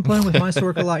 Although I've been playing with my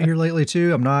Sorc a lot here lately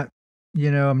too. I'm not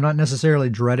necessarily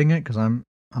dreading it because I'm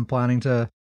planning to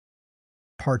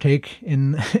partake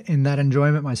in that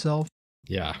enjoyment myself.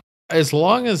 Yeah. As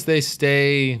long as they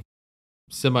stay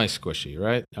semi-squishy,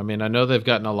 right? I mean, I know they've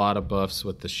gotten a lot of buffs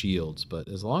with the shields, but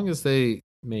as long as they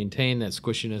maintain that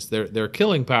squishiness, their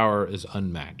killing power is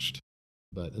unmatched.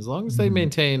 But as long as they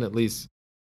maintain at least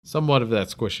somewhat of that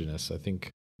squishiness, I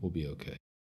think we'll be okay.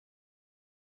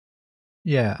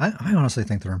 Yeah, I honestly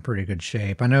think they're in pretty good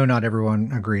shape. I know not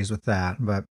everyone agrees with that,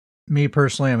 but me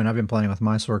personally, I mean, I've been playing with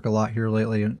my Sorc a lot here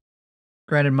lately. And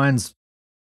granted, mine's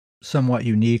somewhat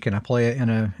unique, and I play it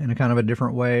in a kind of a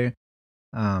different way.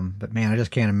 But man, I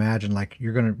just can't imagine like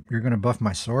you're gonna buff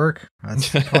my Sork. That's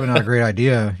probably not a great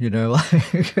idea, you know.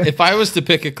 If I was to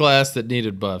pick a class that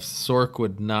needed buffs, Sork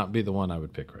would not be the one I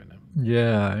would pick right now.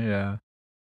 Yeah.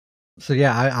 So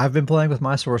yeah, I've been playing with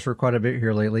my sorcerer quite a bit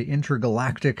here lately.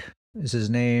 Intergalactic is his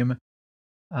name.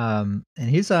 And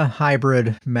he's a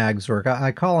hybrid Magzork.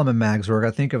 I call him a Magzork.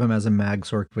 I think of him as a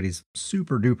Magzork, but he's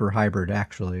super duper hybrid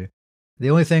actually. The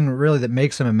only thing really that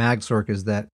makes him a Magzork is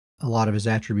that a lot of his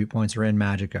attribute points are in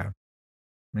Magicka.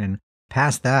 And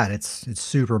past that, it's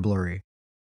super blurry.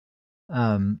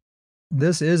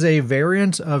 This is a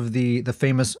variant of the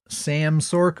famous Sam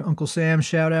Sork. Uncle Sam,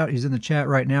 shout out. He's in the chat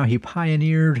right now. He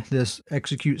pioneered this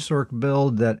Execute Sork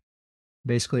build that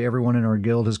basically everyone in our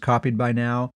guild has copied by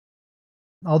now.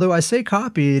 Although I say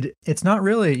copied, it's not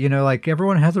really, you know, like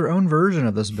everyone has their own version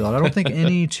of this build. I don't think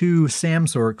any two Sam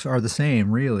Sorks are the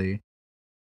same, really.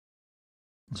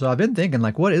 So I've been thinking,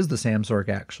 like, what is the Sam Sork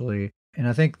actually? And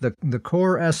I think the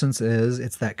core essence is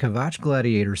it's that Kvatch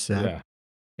Gladiator set. Yeah.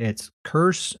 It's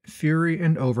Curse, Fury,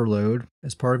 and Overload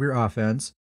as part of your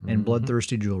offense, and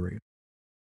Bloodthirsty Jewelry.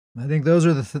 I think those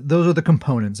are the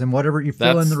components, and whatever you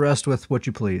fill in the rest with what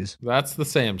you please. That's the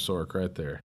Sam Sork right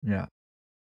there. Yeah.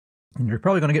 And you're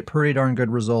probably going to get pretty darn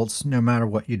good results no matter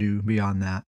what you do beyond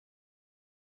that.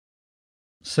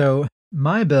 So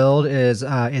my build is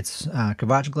it's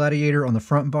Kvatch Gladiator on the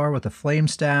front bar with a Flame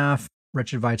Staff,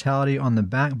 Wretched Vitality on the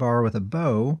back bar with a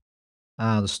bow,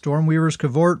 the Stormweaver's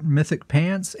Cavort Mythic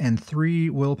Pants, and 3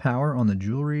 Willpower on the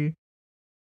jewelry.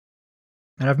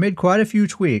 And I've made quite a few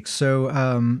tweaks.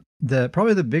 So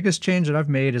probably the biggest change that I've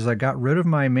made is I got rid of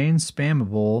my main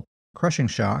spammable Crushing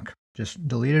Shock, just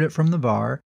deleted it from the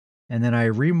bar. And then I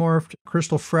remorphed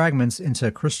Crystal Fragments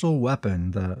into Crystal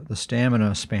Weapon, the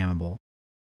stamina spammable.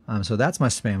 So that's my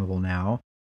spammable now.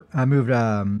 I moved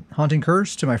Haunting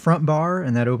Curse to my front bar,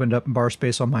 and that opened up bar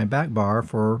space on my back bar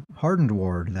for Hardened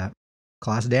Ward, that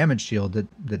class damage shield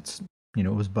that's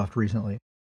was buffed recently.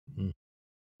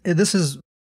 This is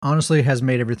honestly has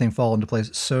made everything fall into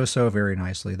place so very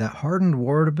nicely. That Hardened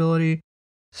Ward ability.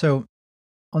 So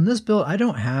on this build, I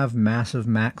don't have massive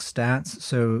max stats,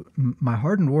 so my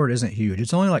Hardened Ward isn't huge.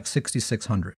 It's only like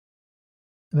 6,600.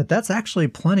 But that's actually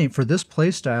plenty for this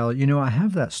playstyle. You know, I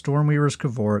have that Stormweaver's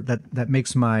Cavort that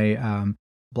makes my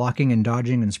blocking and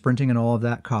dodging and sprinting and all of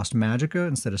that cost Magicka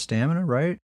instead of stamina,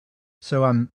 right?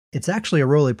 So it's actually a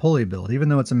roly-poly build. Even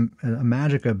though it's a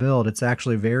Magicka build, it's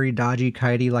actually very dodgy,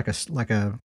 kitey, like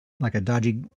a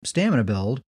dodgy stamina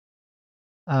build.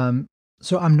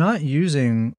 So I'm not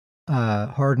using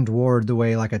Hardened Ward the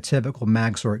way like a typical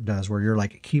Magsork does, where you're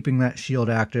like keeping that shield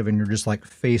active and you're just like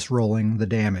face rolling the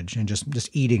damage and just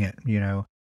eating it, you know.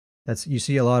 You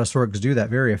see a lot of Sorks do that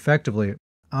very effectively.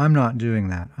 I'm not doing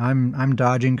that. I'm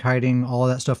dodging, kiting, all of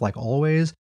that stuff like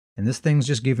always, and this thing's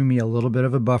just giving me a little bit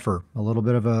of a buffer, a little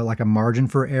bit of a margin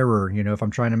for error, you know. If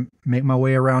I'm trying to make my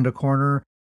way around a corner,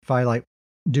 if I like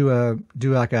do a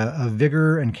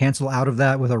vigor and cancel out of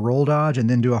that with a roll dodge, and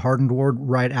then do a Hardened Ward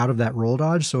right out of that roll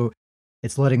dodge, so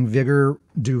it's letting vigor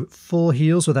do full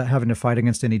heals without having to fight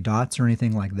against any dots or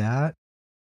anything like that.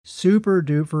 Super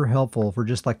duper helpful for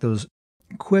just like those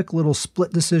quick little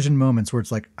split decision moments where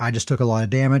it's like, I just took a lot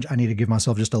of damage, I need to give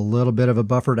myself just a little bit of a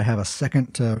buffer to have a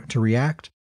second to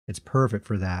react. It's perfect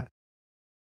for that.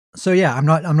 So yeah, I'm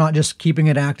not just keeping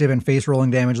it active and face rolling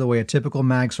damage the way a typical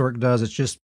Magsork does. It's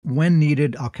just when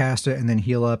needed, I'll cast it and then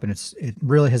heal up, and it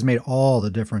really has made all the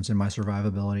difference in my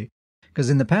survivability. Because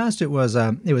in the past it was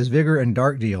Vigor and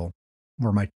Dark Deal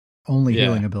were my only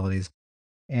healing abilities,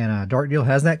 and Dark Deal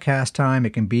has that cast time.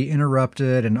 It can be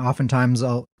interrupted, and oftentimes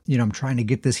I'm trying to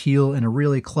get this heal in a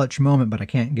really clutch moment, but I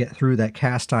can't get through that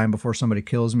cast time before somebody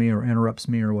kills me or interrupts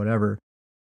me or whatever.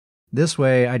 This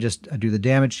way, I do the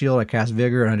damage shield, I cast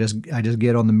Vigor, and I just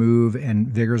get on the move, and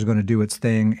Vigor is going to do its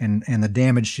thing, and the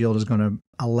damage shield is going to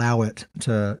allow it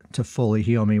to fully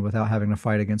heal me without having to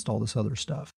fight against all this other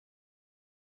stuff.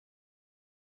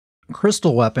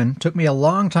 Crystal Weapon took me a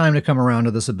long time to come around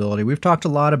to this ability. We've talked a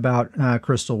lot about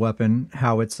Crystal Weapon,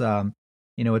 how it's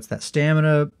it's that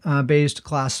stamina based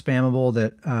class spammable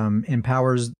that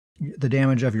empowers the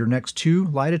damage of your next 2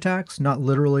 light attacks. Not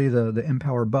literally the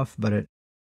empower buff, but it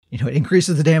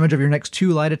increases the damage of your next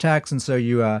 2 light attacks, and so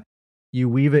you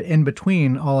weave it in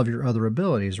between all of your other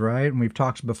abilities, right? And we've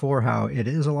talked before how it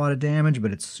is a lot of damage,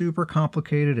 but it's super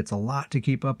complicated. It's a lot to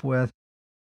keep up with.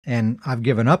 And I've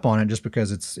given up on it just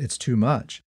because it's too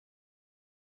much.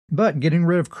 But getting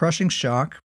rid of Crushing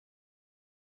Shock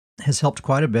has helped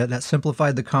quite a bit. That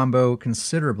simplified the combo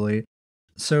considerably.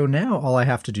 So now all I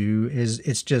have to do is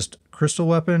it's just Crystal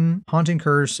Weapon, Haunting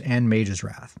Curse, and Mage's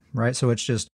Wrath, right? So it's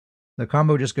just The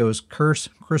combo just goes Curse,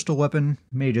 Crystal Weapon,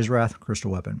 Mage's Wrath, Crystal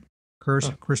Weapon.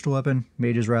 Curse, Crystal Weapon,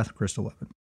 Mage's Wrath, Crystal Weapon.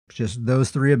 It's just those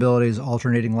 3 abilities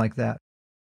alternating like that.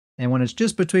 And when it's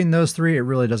just between those 3, it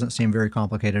really doesn't seem very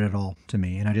complicated at all to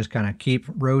me. And I just kind of keep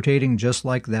rotating just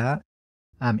like that.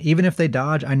 Even if they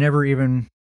dodge, I never even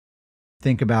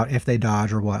think about if they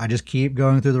dodge or what. I just keep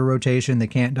going through the rotation. They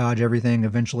can't dodge everything.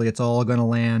 Eventually, it's all going to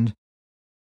land.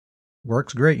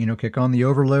 Works great. Kick on the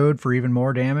overload for even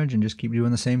more damage and just keep doing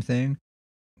the same thing.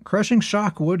 Crushing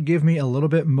Shock would give me a little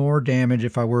bit more damage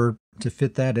if I were to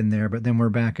fit that in there, but then we're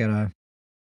back at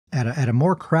a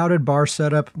more crowded bar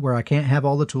setup where I can't have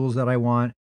all the tools that I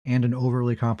want and an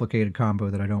overly complicated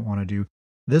combo that I don't want to do.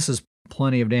 This is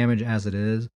plenty of damage as it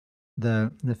is.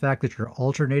 The fact that you're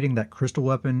alternating that crystal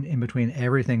weapon in between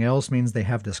everything else means they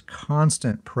have this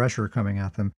constant pressure coming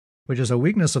at them, which is a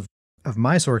weakness of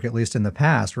my Sork, at least in the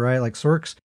past, right? Like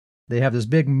Sorks, they have this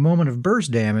big moment of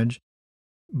burst damage,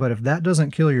 but if that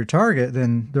doesn't kill your target,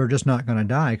 then they're just not going to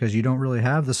die because you don't really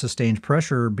have the sustained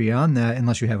pressure beyond that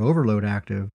unless you have overload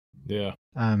active. Yeah.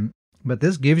 But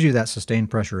this gives you that sustained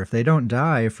pressure. If they don't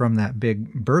die from that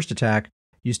big burst attack,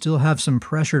 you still have some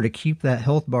pressure to keep that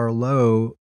health bar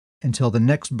low until the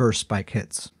next burst spike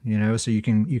hits, so you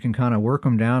can kind of work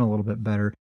them down a little bit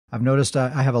better. I've noticed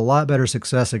I have a lot better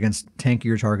success against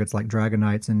tankier targets like Dragon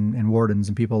Knights and Wardens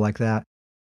and people like that.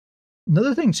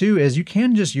 Another thing, too, is you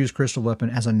can just use Crystal Weapon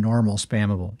as a normal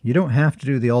spammable. You don't have to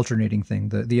do the alternating thing.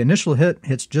 The initial hit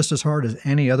hits just as hard as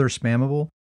any other spammable.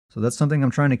 So that's something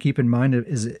I'm trying to keep in mind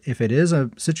is if it is a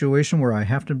situation where I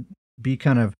have to be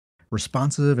kind of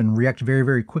responsive and react very,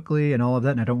 very quickly and all of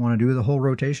that, and I don't want to do the whole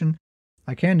rotation,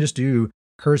 I can just do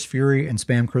Curse Fury and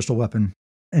spam Crystal Weapon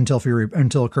until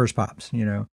Curse pops,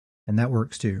 and that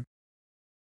works too.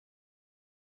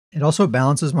 It also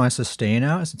balances my sustain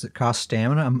out since it costs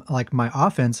stamina. My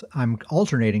offense, I'm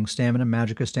alternating stamina,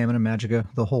 magicka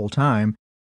the whole time.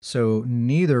 So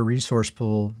neither resource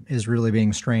pool is really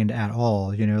being strained at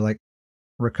all.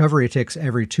 Recovery takes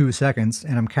every 2 seconds,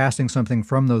 and I'm casting something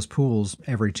from those pools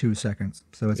every 2 seconds.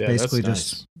 So it's basically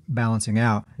just balancing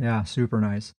out. Yeah, super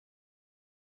nice.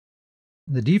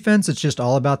 The defense, it's just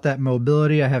all about that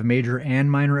mobility. I have Major and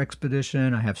Minor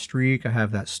Expedition. I have Streak. I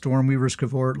have that Stormweaver's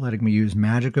Cavort letting me use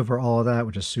Magicka for all of that,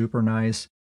 which is super nice.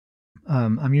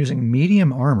 I'm using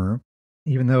medium armor,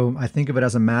 even though I think of it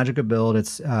as a Magicka build.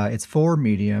 It's 4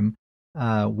 medium.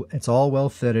 It's all well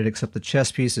fitted, except the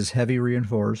chest piece is heavy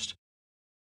reinforced.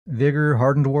 Vigor,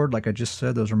 Hardened Ward, like I just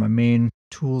said, those are my main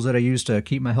tools that I use to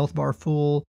keep my health bar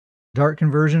full. Dark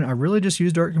Conversion, I really just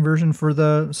use Dark Conversion for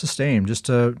the sustain, just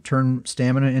to turn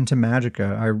stamina into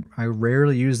Magicka. I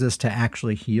rarely use this to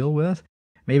actually heal with.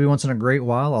 Maybe once in a great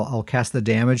while, I'll cast the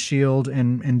damage shield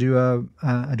and do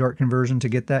a Dark Conversion to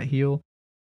get that heal,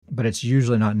 but it's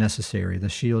usually not necessary. The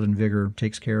shield and Vigor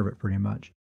takes care of it pretty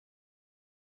much.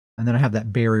 And then I have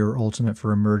that Barrier Ultimate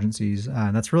for emergencies,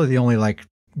 and that's really the only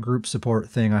group support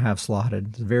thing I have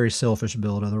slotted. It's a very selfish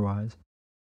build otherwise.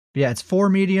 But yeah, it's 4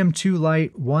 medium, 2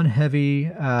 light, 1 heavy.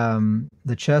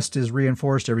 The chest is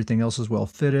reinforced. Everything else is well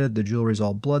fitted. The jewelry's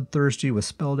all bloodthirsty with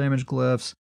spell damage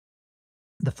glyphs.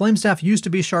 The flame staff used to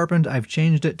be sharpened. I've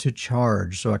changed it to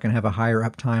charge so I can have a higher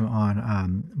uptime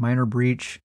on minor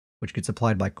breach, which gets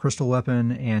applied by crystal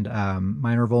weapon, and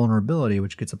minor vulnerability,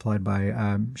 which gets applied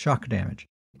by shock damage.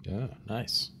 Yeah,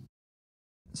 nice.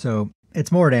 So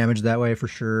it's more damage that way for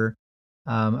sure.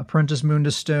 Apprentice Moon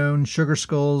to Stone, Sugar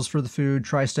Skulls for the food,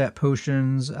 Tri-Stat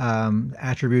Potions.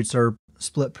 Attributes are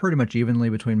split pretty much evenly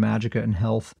between Magicka and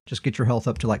health. Just get your health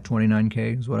up to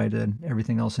 29k is what I did.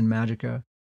 Everything else in Magicka.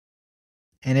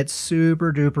 And it's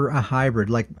super duper a hybrid.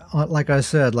 Like I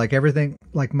said, everything,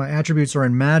 my attributes are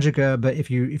in Magicka, but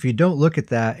if you don't look at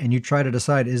that and you try to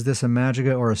decide, is this a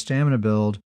Magicka or a stamina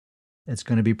build, it's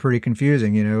going to be pretty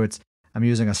confusing. I'm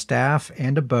using a staff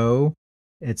and a bow.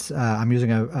 I'm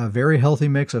using a very healthy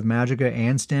mix of Magicka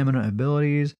and stamina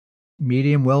abilities,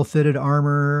 medium well-fitted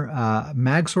armor,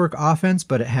 Magsork offense,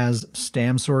 but it has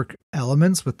Stamsork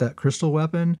elements with that crystal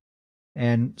weapon,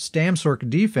 and Stamsork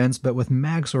defense, but with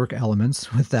Magsork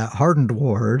elements with that Hardened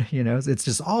Ward. It's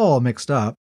just all mixed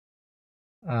up.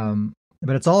 But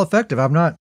it's all effective. I'm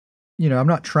not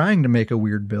trying to make a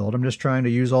weird build. I'm just trying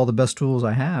to use all the best tools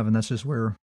I have, and that's just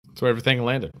where everything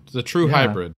landed. It's a true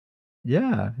hybrid.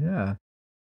 Yeah.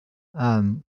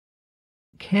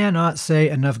 Cannot say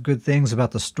enough good things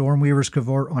about the Stormweaver's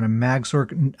Cavort on a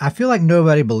Magsork. I feel like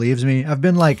nobody believes me. I've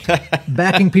been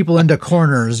backing people into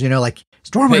corners,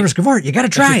 Stormweaver's Cavort, you gotta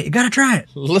try it.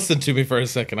 Listen to me for a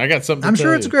second. I got something to I'm tell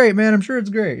sure you. it's great, man. I'm sure it's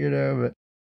great, but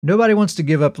nobody wants to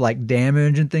give up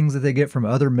damage and things that they get from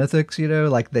other mythics,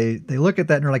 They look at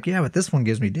that and they're like, yeah, but this one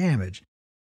gives me damage.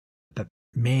 But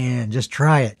Man, just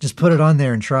try it. Just put it on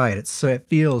there and try it. It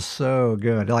feels so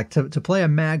good. Like to play a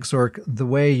Mag Sork the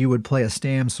way you would play a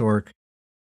Stam Sork.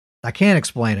 I can't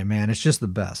explain it, man. It's just the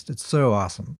best. It's so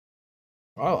awesome.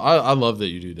 I love that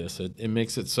you do this. It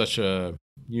makes it such a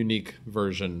unique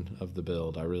version of the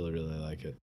build. I really, really like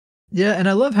it. Yeah, and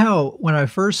I love how when I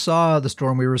first saw the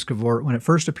Stormweaver's Cavort, when it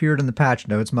first appeared in the patch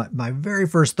notes, my very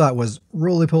first thought was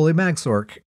roly poly Mag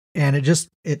Sork. And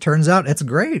it turns out it's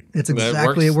great.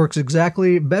 It works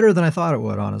exactly better than I thought it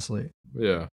would, honestly.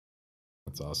 Yeah.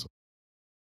 That's awesome.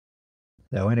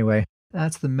 So anyway,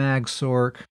 that's the Mag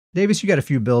Sork. Davis, you got a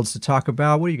few builds to talk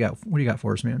about. What do you got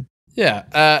for us, man? Yeah.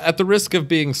 At the risk of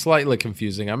being slightly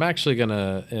confusing, I'm actually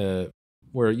gonna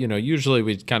where usually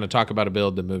we kind of talk about a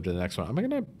build and move to the next one. I'm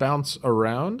gonna bounce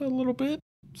around a little bit.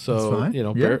 So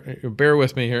bear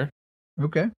with me here.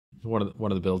 Okay. One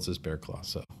of the builds is Bear Claw,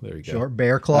 so there you go. Sure,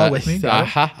 Bear Claw with me.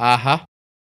 But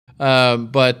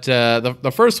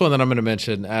the first one that I'm going to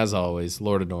mention, as always,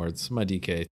 Lord of Nords, my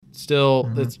DK.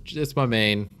 Still, it's my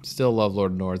main. Still love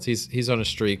Lord of Nords. He's on a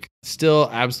streak. Still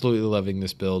absolutely loving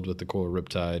this build with the core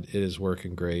Riptide. It is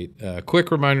working great. Quick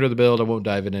reminder of the build. I won't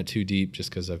dive in it too deep just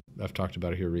because I've talked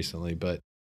about it here recently, but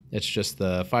it's just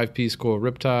the 5-piece core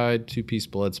Riptide, 2-piece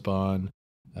Bloodspawn,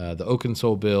 the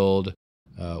Oakensoul build,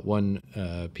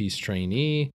 1-piece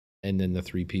Trainee, and then the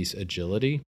 3-piece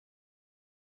Agility.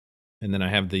 And then I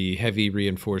have the heavy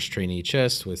reinforced Trainee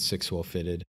chest with 6 well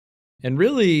fitted. And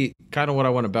really, kind of what I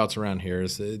want to bounce around here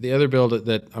is the other build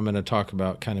that I'm going to talk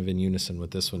about kind of in unison with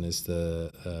this one is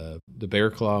the Bear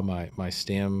Claw, my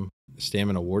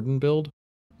Stamina Warden build.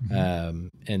 And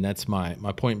that's my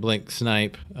point blank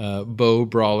snipe bow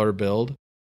brawler build.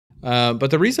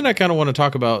 But the reason I kind of want to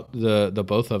talk about the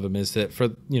both of them is that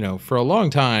for a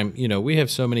long time, we have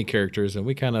so many characters and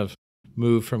we kind of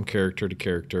move from character to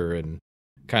character and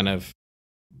kind of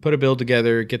put a build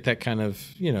together, get that kind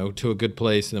of, to a good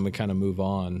place, and then we kind of move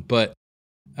on. But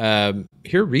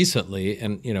here recently,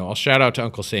 and, I'll shout out to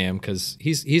Uncle Sam because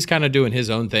he's kind of doing his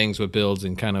own things with builds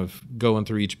and kind of going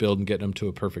through each build and getting them to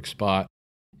a perfect spot.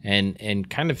 And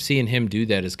kind of seeing him do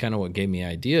that is kind of what gave me the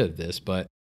idea of this. But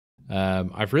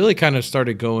I've really kind of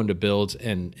started going to builds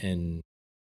and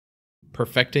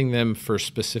perfecting them for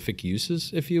specific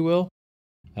uses, if you will.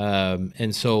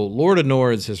 And so Lord of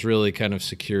Nords has really kind of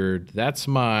secured, that's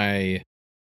my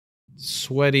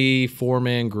sweaty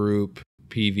 4-man group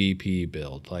PvP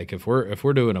build. Like if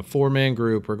we're doing a 4-man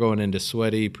group, we're going into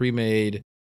sweaty pre-made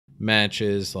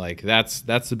matches. Like that's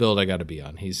the build I got to be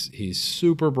on. He's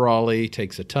super brawly,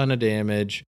 takes a ton of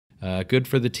damage, good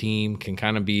for the team, can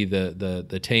kind of be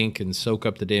the tank and soak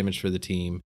up the damage for the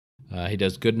team. He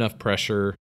does good enough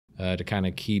pressure to kind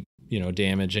of keep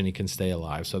damage, and he can stay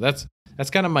alive. So that's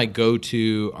kind of my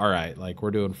go-to. All right, like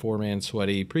we're doing 4-man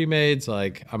sweaty pre-mades,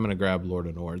 like I'm gonna grab Lord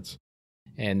of Nords.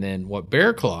 And then what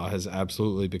Bear Claw has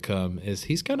absolutely become is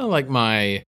he's kind of like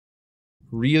my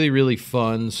really, really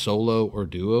fun solo or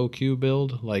duo queue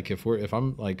build. Like if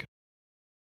I'm like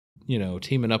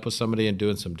teaming up with somebody and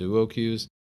doing some duo queues,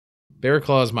 Bear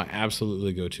Claw is my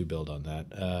absolutely go-to build on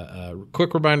that.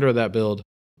 Quick reminder of that build.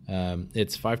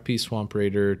 It's 5-piece Swamp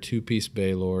Raider, 2-piece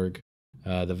Baylorg,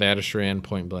 the Vatishran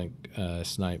point blank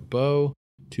snipe bow,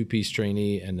 2-piece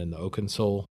Trainee, and then the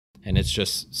Oakensoul, and it's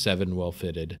just 7 well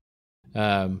fitted.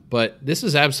 But this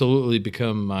has absolutely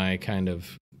become my kind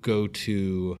of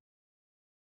go-to.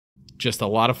 Just a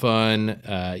lot of fun.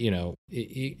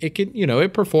 It can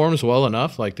it performs well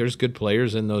enough. Like there's good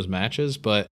players in those matches,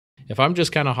 but if I'm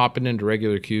just kind of hopping into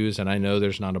regular queues and I know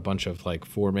there's not a bunch of like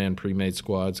 4-man pre-made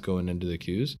squads going into the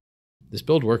queues, this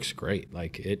build works great.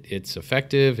 Like it's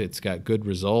effective. It's got good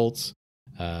results.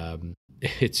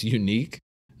 It's unique.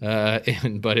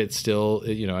 But it's still,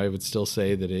 I would still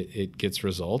say that it gets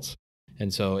results.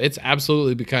 And so it's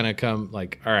absolutely become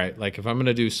like, all right, like if I'm going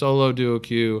to do solo duo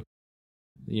queue,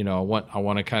 I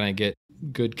want to kind of get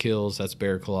good kills. That's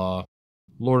Bear Claw.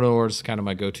 Lord of Nords is kind of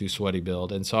my go-to sweaty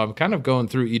build. And so I'm kind of going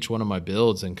through each one of my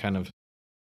builds and kind of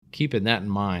keeping that in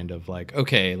mind of like,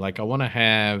 okay, like I want to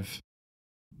have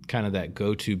kind of that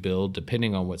go-to build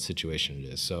depending on what situation it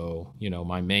is. So,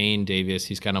 my main Davius,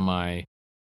 he's kind of my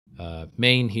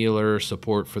main healer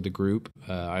support for the group.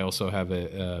 I also have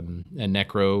a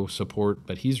Necro support,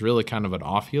 but he's really kind of an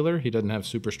off healer. He doesn't have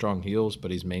super strong heals,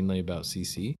 but he's mainly about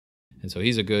CC. And so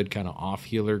he's a good kind of off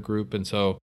healer group. And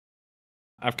so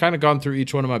I've kind of gone through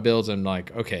each one of my builds and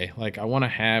like, okay, like I want to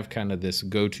have kind of this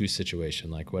go-to situation,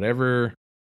 like whatever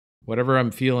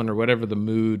I'm feeling or whatever the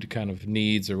mood kind of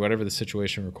needs or whatever the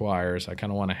situation requires, I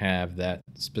kind of want to have that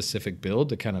specific build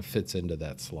that kind of fits into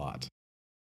that slot.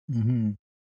 Mm-hmm.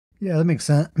 Yeah, that makes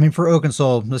sense. I mean, for Oak and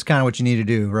Soul, that's kind of what you need to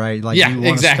do, right? Like Yeah, you want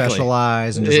to exactly.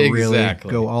 specialize and just really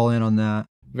go all in on that.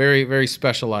 Very, very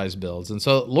specialized builds. And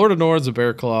so Lord of Nords and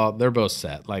Bear Claw, they're both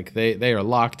set. Like they are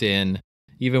locked in,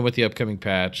 even with the upcoming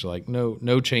patch. Like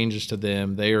no changes to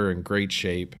them. They are in great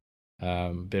shape.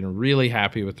 Been really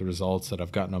happy with the results that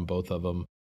I've gotten on both of them.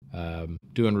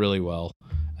 Doing really well.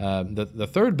 The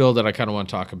third build that I kind of want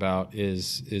to talk about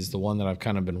is the one that I've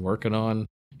kind of been working on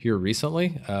here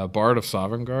recently. Bard of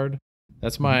Sovngarde.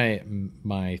 That's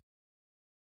my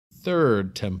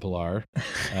third Templar.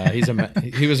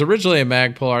 He was originally a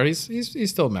Magplar. He's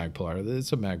still a Magplar.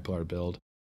 It's a Magplar build.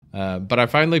 But I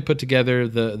finally put together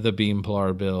the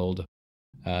Beamplar build.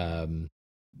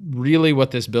 Really,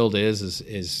 what this build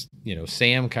is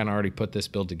Sam kind of already put this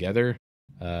build together.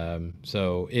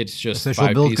 So it's just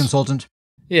official build consultant.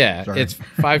 Yeah, sorry. It's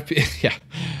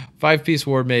 5-piece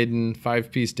War Maiden,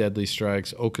 5-piece Deadly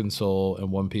Strikes, Oaken Soul, and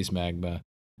 1-piece Magma.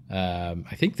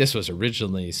 I think this was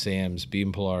originally Sam's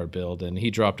Beamplar build, and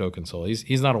he dropped Oaken Soul.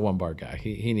 He's not a 1-bar guy.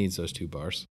 He needs those 2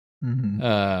 bars.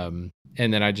 Mm-hmm.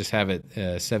 And then I just have it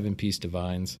 7-piece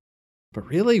Divines. But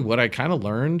really, what I kind of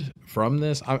learned from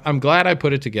this, I'm glad I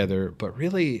put it together, but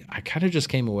really, I kind of just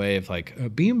came away of like, a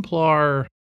Beamplar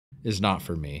is not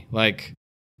for me. Like,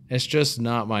 it's just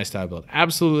not my style build.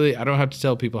 Absolutely, I don't have to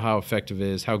tell people how effective it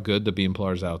is, how good the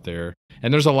Beamplar's out there.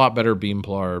 And there's a lot better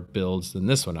Beamplar builds than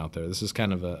this one out there. This is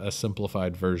kind of a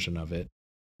simplified version of it.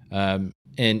 And,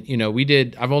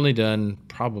 I've only done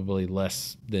probably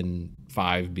less than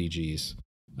 5 BGs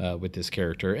with this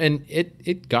character. And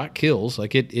it got kills.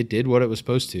 Like, it did what it was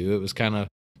supposed to. It was kind of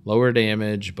lower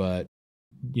damage, but,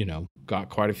 got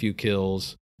quite a few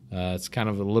kills. It's kind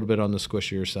of a little bit on the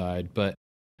squishier side. But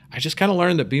I just kind of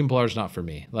learned that Beamplar is not for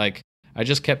me. Like, I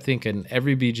just kept thinking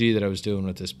every BG that I was doing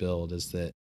with this build is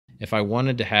that if I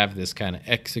wanted to have this kind of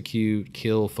execute,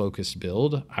 kill focused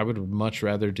build, I would much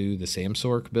rather do the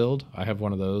Samsork build. I have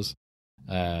one of those.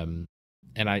 And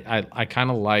I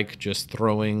kind of like just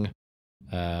throwing,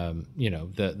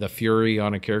 the fury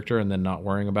on a character and then not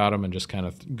worrying about them and just kind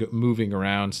of moving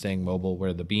around, staying mobile,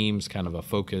 where the beam's kind of a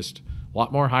focused, a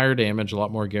lot more higher damage, a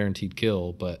lot more guaranteed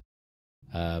kill. But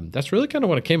that's really kind of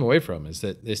what I came away from, is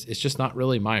that it's just not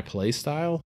really my play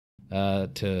style.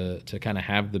 To kind of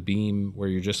have the beam where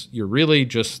you really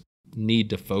just need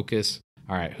to focus.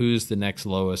 All right, who's the next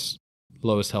lowest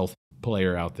health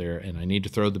player out there, and I need to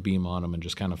throw the beam on them and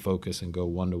just kind of focus and go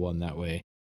 1-to-1 that way.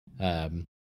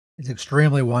 It's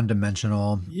extremely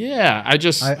one-dimensional. Yeah, I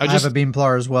have a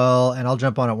Beamplar as well, and I'll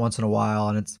jump on it once in a while,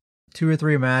 and it's 2 or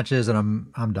 3 matches, and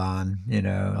I'm done.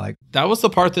 Like that was the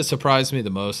part that surprised me the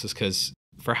most, is because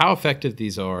for how effective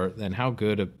these are and how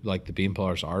good like the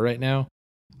Beamplars are right now,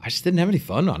 I just didn't have any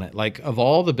fun on it. Like, of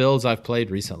all the builds I've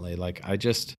played recently, like I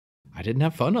didn't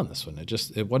have fun on this one.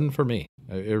 It wasn't for me.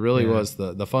 It really was.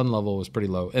 The fun level was pretty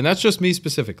low. And that's just me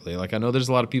specifically. Like, I know there's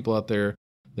a lot of people out there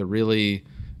that really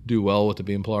do well with the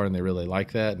Beamplar and they really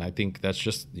like that. And I think that's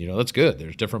just, that's good.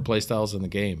 There's different play styles in the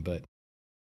game, but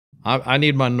I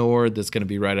need my Nord that's going to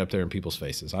be right up there in people's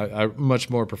faces. I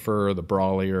much more prefer the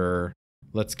Brawlier.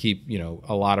 Let's keep,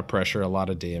 a lot of pressure, a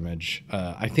lot of damage.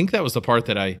 I think that was the part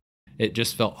that it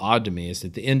just felt odd to me, is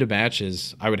at the end of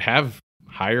matches, I would have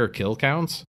higher kill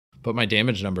counts, but my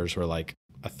damage numbers were like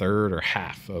a third or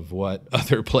half of what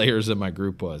other players in my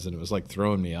group was. And it was like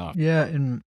throwing me off. Yeah.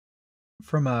 And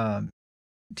from a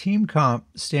team comp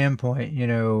standpoint,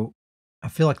 I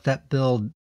feel like that build,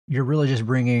 you're really just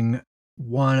bringing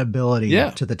one ability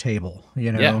to the table,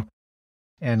 Yeah.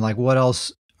 And like, what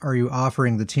else are you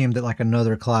offering the team that like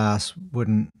another class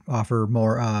wouldn't offer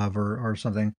more of, or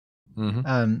something?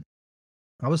 Mm-hmm.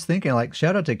 I was thinking, like,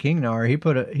 shout out to Kingnar. He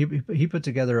put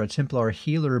together a Templar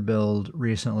healer build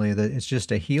recently that it's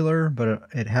just a healer, but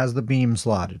it has the beam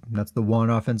slotted. That's the one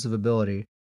offensive ability.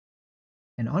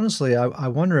 And honestly, I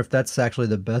wonder if that's actually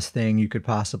the best thing you could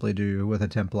possibly do with a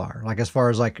Templar. Like, as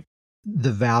far as like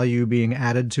the value being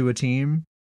added to a team.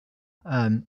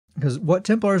 Because what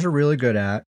Templars are really good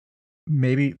at,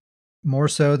 maybe more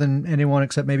so than anyone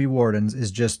except maybe Wardens,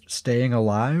 is just staying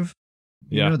alive.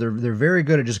 They're very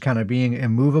good at just kind of being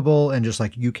immovable and just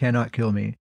like, you cannot kill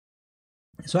me.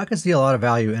 So I can see a lot of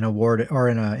value in a ward or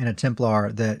in a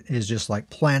Templar that is just like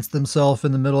plants themselves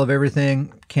in the middle of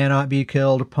everything, cannot be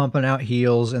killed, pumping out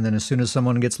heals, and then as soon as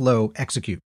someone gets low,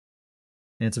 execute.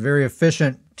 And it's a very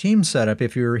efficient team setup.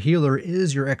 If your healer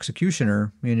is your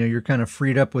executioner, you're kind of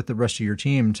freed up with the rest of your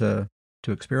team to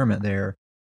experiment there.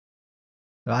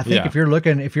 So I think if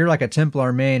you're like a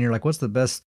Templar main, you're like, what's the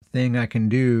best thing I can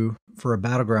do for a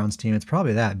Battlegrounds team? It's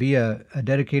probably that. Be a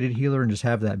dedicated healer and just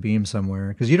have that beam somewhere.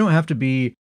 Because you don't have to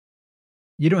be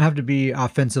you don't have to be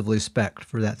offensively spec'd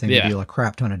for that thing to Yeah. deal a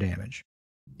crap ton of damage.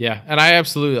 Yeah, and I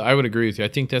would agree with you. I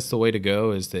think that's the way to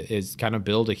go is kind of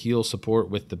build a heal support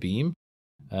with the beam.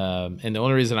 And the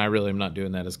only reason I really am not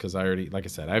doing that is because I already, like I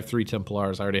said, I have 3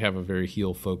 Templars. I already have a very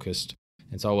heal focused,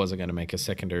 and so I wasn't going to make a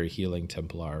secondary healing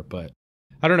Templar. But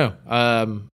I don't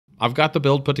know. I've got the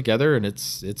build put together and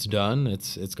it's done.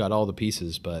 It's got all the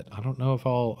pieces, but I don't know if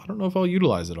I'll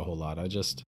utilize it a whole lot. I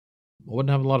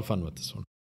wouldn't have a lot of fun with this one.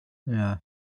 Yeah.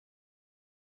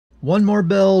 One more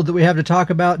build that we have to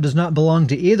talk about does not belong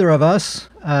to either of us.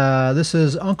 This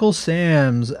is Uncle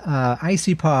Sam's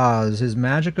Icy Paws, his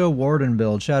Magicka Warden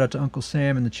build. Shout out to Uncle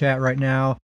Sam in the chat right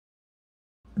now.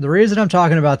 The reason I'm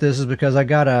talking about this is because I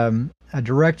got a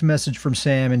direct message from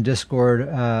Sam in Discord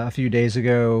a few days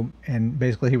ago, and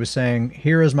basically he was saying,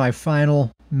 "Here is my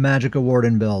final Magicka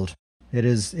Warden build. It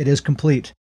is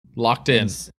complete, Locked in."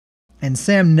 And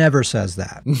Sam never says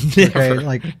that. Never. Okay,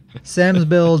 like Sam's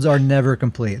builds are never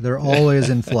complete; they're always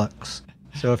in flux.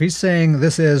 So if he's saying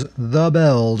this is the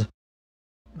build,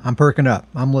 I'm perking up.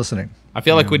 I'm listening. I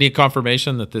feel like we need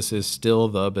confirmation that this is still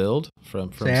the build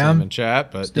from Sam in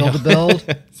chat, but still the build.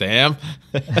 Sam.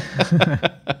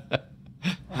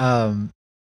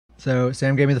 So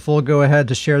Sam gave me the full go-ahead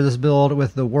to share this build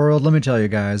with the world. Let me tell you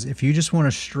guys, if you just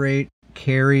want to straight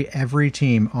carry every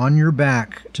team on your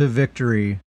back to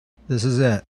victory, this is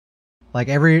it. Like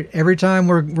every time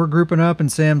we're grouping up and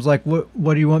Sam's like, what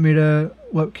character do you want me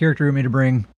to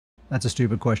bring? That's a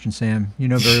stupid question, Sam. You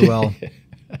know very well.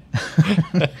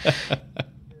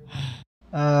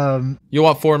 You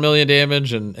want 4 million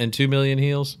damage and 2 million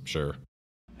heals? Sure.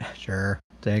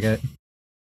 Take it.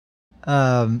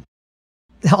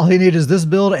 All you need is this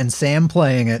build and Sam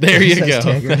playing it. There you go.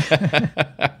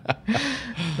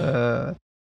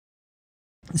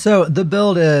 So the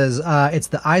build is it's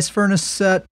the Ice Furnace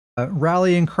set,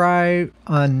 Rallying Cry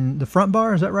on the front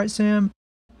bar. Is that right, Sam?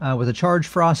 With a Charged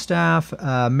Frost Staff,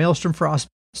 Maelstrom Frost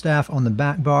Staff on the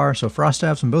back bar. So Frost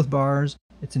Staffs on both bars.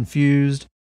 It's infused,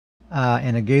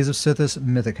 and a Gaze of Sithis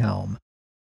Mythic Helm.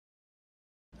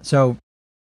 So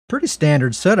pretty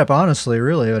standard setup, honestly,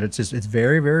 really, but it's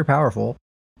very, very powerful.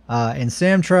 And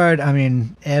Sam tried,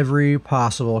 every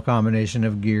possible combination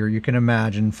of gear you can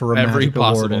imagine for every Magicka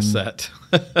possible Warden. set.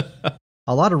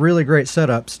 A lot of really great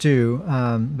setups too,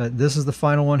 but this is the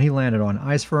final one he landed on: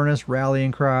 Ice Furnace,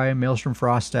 Rallying Cry, Maelstrom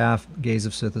Frost Staff, Gaze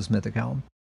of Sithis Mythic Helm.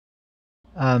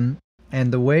 And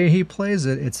the way he plays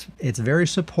it, it's very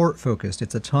support focused.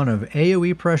 It's a ton of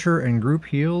AoE pressure and group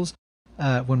heals.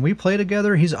 When we play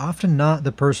together, he's often not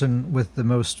the person with the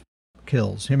most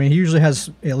kills. He usually has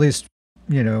at least,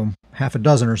 half a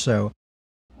dozen or so.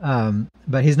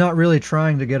 But he's not really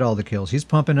trying to get all the kills. He's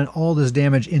pumping all this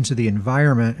damage into the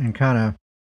environment and kind of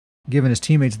giving his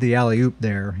teammates the alley-oop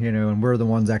there, and we're the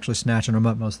ones actually snatching them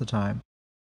up most of the time.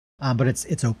 But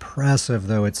it's oppressive,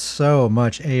 though. It's so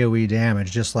much AoE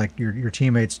damage, just like your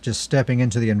teammates just stepping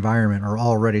into the environment are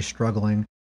already struggling.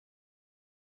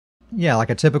 Yeah, like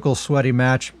a typical sweaty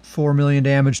match, 4 million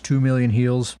damage, 2 million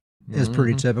heals is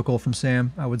pretty typical from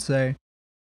Sam, I would say.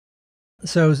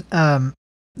 So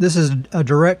this is a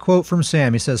direct quote from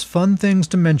Sam. He says, "Fun things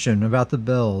to mention about the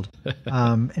build.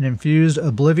 An infused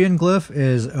Oblivion Glyph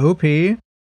is OP.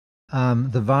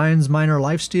 The Vine's Minor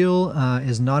Lifesteal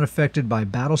is not affected by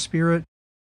Battle Spirit,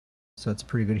 so it's a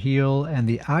pretty good heal. And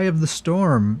the Eye of the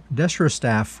Storm Destro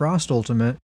Staff Frost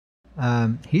Ultimate,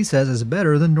 he says is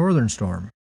better than Northern Storm.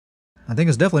 I think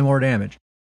it's definitely more damage.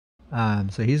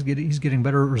 So he's getting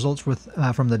better results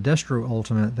from the Destro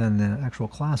Ultimate than the actual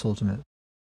class Ultimate.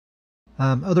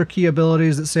 Other key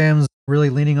abilities that Sam's really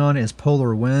leaning on is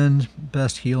Polar Wind,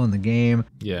 best heal in the game.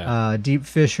 Yeah. Deep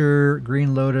Fissure,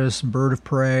 Green Lotus, Bird of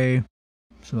Prey,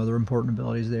 some other important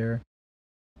abilities there.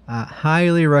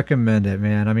 Highly recommend it,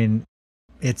 man.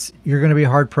 You're going to be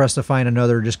hard pressed to find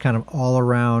another just kind of all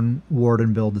around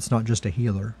Warden build that's not just a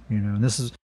healer, And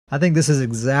I think this is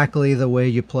exactly the way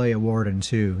you play a Warden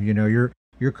too.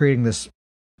 You're creating this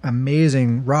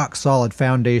amazing rock solid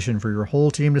foundation for your whole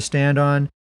team to stand on.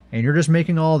 And you're just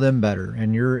making all of them better,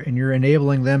 and you're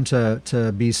enabling them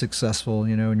to be successful,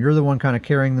 and you're the one kind of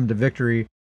carrying them to victory.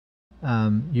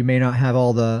 You may not have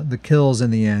all the kills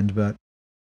in the end, but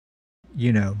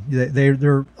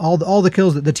they're all the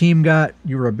kills that the team got.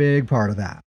 You were a big part of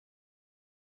that.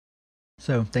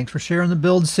 So thanks for sharing the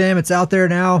build, Sam. It's out there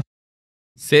now.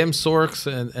 Sam Sorks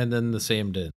and then the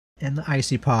Sam did. And the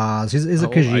Icy Paws. He's a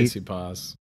Khajiit. Icy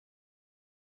Paws.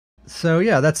 So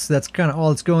yeah, that's kind of all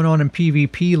that's going on in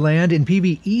PvP land. In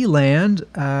PvE land,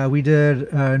 we did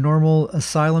a normal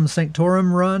Asylum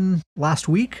Sanctorum run last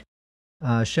week.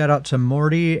 Shout out to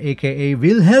Morty, aka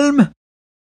Wilhelm.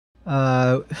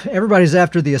 Everybody's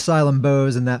after the asylum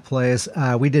bows in that place.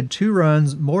 We did 2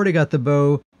 runs. Morty got the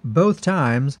bow both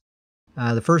times.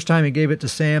 The first time he gave it to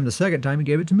Sam. The second time he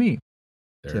gave it to me.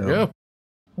 There you go.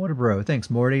 What a bro. Thanks,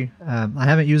 Morty. I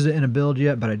haven't used it in a build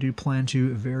yet, but I do plan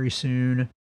to very soon.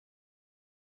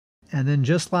 And then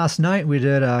just last night, we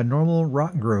did a normal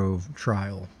Rock Grove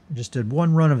trial. We just did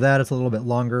 1 run of that. It's a little bit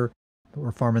longer, but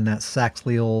we're farming that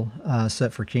Saxhleel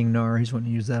set for King Gnar. He's wanting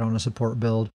to use that on a support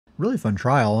build. Really fun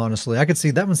trial, honestly. I could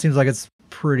see that one seems like it's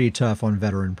pretty tough on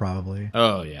veteran, probably.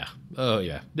 Oh, yeah.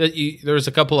 There's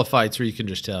a couple of fights where you can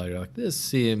just tell, you're like, this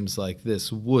seems like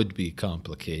this would be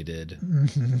complicated.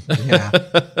 Yeah.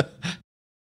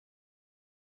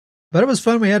 But it was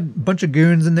fun. We had a bunch of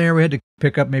goons in there. We had to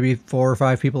pick up maybe 4 or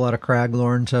 5 people out of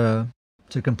Craglorn to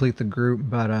complete the group.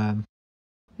 But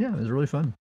yeah, it was really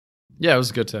fun. Yeah, it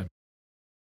was a good time.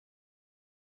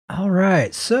 All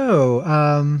right.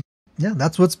 So, yeah,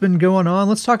 that's what's been going on.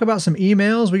 Let's talk about some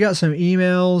emails. We got some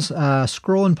emails,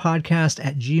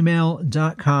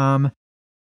 scrollandpodcast@gmail.com.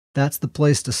 That's the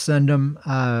place to send them.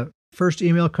 First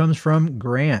email comes from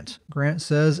Grant. Grant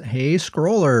says, "Hey,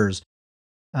 Scrollers.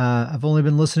 I've only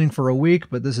been listening for a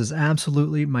week, but this is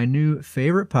absolutely my new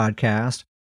favorite podcast.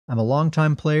 I'm a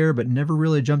longtime player, but never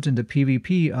really jumped into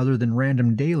PvP other than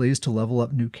random dailies to level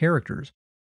up new characters.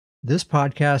 This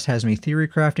podcast has me theory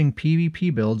crafting PvP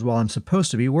builds while I'm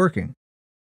supposed to be working."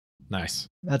 Nice.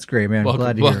 That's great, man.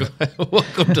 Glad to hear it.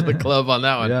 Welcome to the club on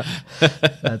that one. Yeah.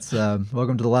 That's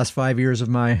welcome to the last 5 years of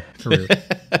my career.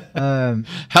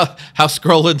 How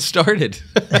scrolling started.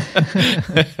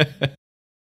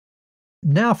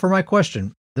 Now for my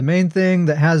question. The main thing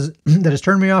that has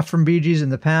turned me off from BGs in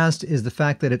the past is the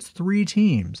fact that it's 3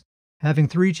 teams. Having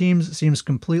 3 teams seems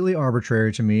completely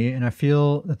arbitrary to me, and I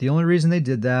feel that the only reason they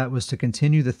did that was to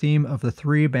continue the theme of the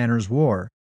 3 banners war.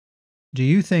 Do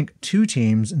you think 2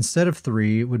 teams instead of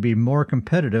 3 would be more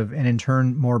competitive and in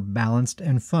turn more balanced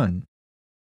and fun?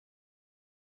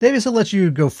 Davis, I'll let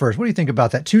you go first. What do you think about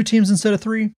that? 2 teams instead of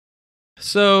 3?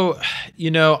 So,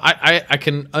 I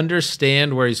can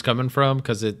understand where he's coming from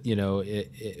because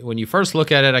when you first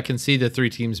look at it, I can see the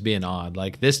 3 teams being odd.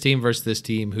 Like this team versus this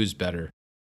team, who's better?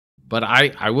 But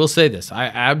I will say this. I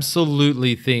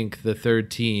absolutely think the 3rd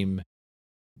team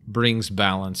brings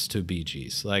balance to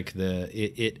BGs. Like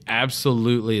it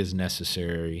absolutely is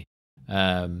necessary.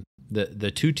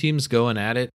 The 2 teams going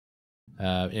at it,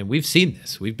 and we've seen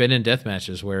this. We've been in death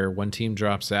matches where one team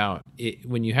drops out.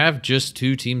 When you have just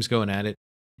 2 teams going at it,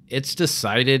 it's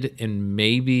decided in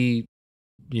maybe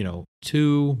 2,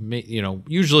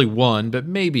 usually 1, but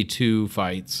maybe 2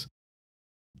 fights.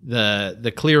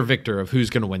 The clear victor of who's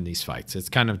going to win these fights. It's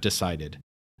kind of decided.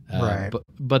 Right.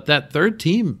 But that 3rd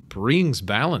team brings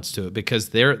balance to it because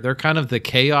they're kind of the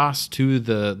chaos to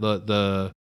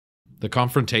the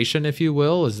confrontation, if you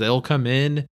will, is they'll come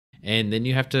in and then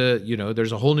you have to,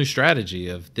 there's a whole new strategy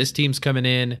of this team's coming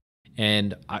in,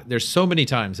 and there's so many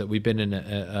times that we've been in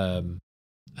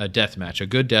a death match, a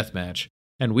good death match,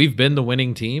 and we've been the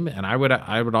winning team, and I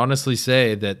would honestly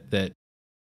say that the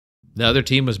other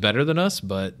team was better than us,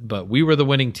 but we were the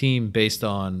winning team based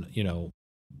on,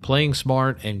 playing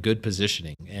smart and good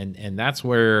positioning. And that's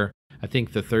where I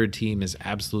think the 3rd team is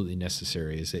absolutely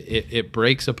necessary. Is it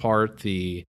breaks apart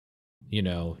the,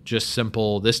 just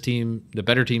simple, this team, the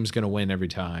better team's going to win every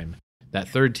time. That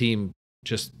 3rd team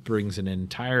just brings an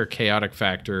entire chaotic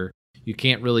factor. You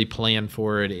can't really plan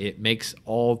for it. It makes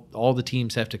all the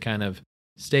teams have to kind of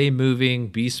stay moving,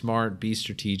 be smart, be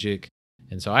strategic.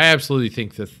 And so I absolutely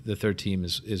think that the 3rd team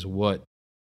is what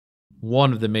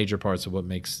one of the major parts of what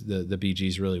makes the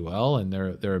BGs really well, and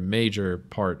they're a major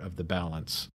part of the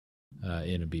balance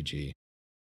in a BG.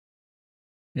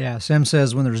 Yeah, Sam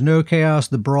says, when there's no chaos,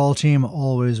 the brawl team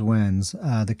always wins.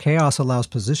 The chaos allows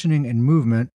positioning and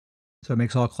movement, so it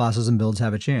makes all classes and builds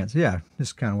have a chance. Yeah,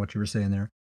 just kind of what you were saying there.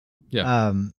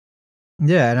 Yeah.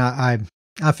 Yeah, and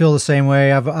I feel the same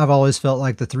way. I've always felt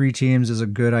like the 3 teams is a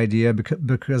good idea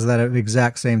because of that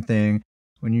exact same thing.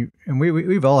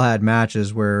 We've all had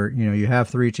matches where you have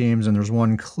 3 teams and there's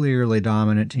one clearly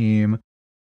dominant team,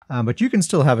 but you can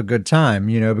still have a good time,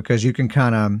 because you can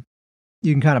kind of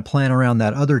plan around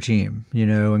that other team,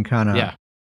 and kind of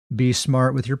be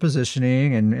smart with your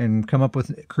positioning and come up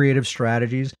with creative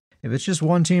strategies. If it's just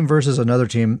one team versus another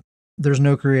team, there's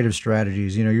no creative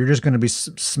strategies. You're just going to be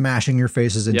smashing your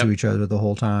faces into each other the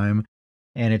whole time,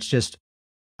 and it's just,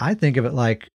 I think of it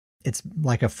like it's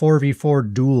like a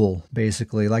 4v4 duel,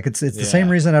 basically. Like it's the same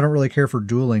reason I don't really care for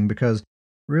dueling, because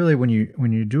really when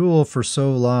you duel for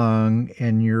so long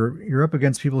and you're up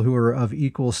against people who are of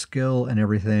equal skill and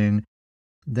everything,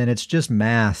 then it's just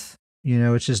math. You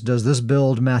know, it's just, does this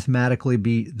build mathematically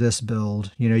beat this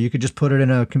build? You know, you could just put it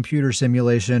in a computer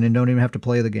simulation and don't even have to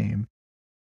play the game.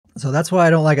 So that's why I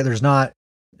don't like it. There's not,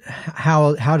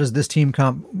 how does this team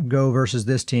comp go versus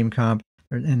this team comp?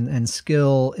 And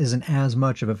skill isn't as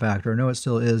much of a factor. I know it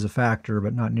still is a factor,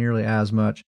 but not nearly as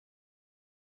much.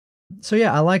 So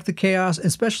yeah, I like the chaos,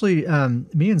 especially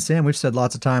me and Sam, we've said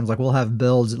lots of times, like we'll have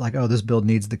builds like, oh, this build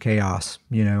needs the chaos,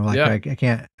 you know, like I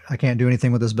can't do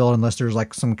anything with this build unless there's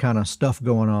like some kind of stuff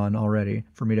going on already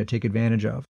for me to take advantage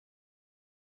of.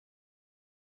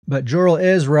 But Jorl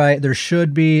is right. There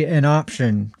should be an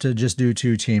option to just do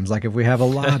 2 teams. Like if we have a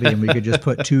lobby and we could just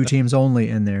put 2 teams only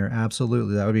in there,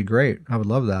 absolutely. That would be great. I would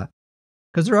love that.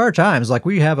 Because there are times like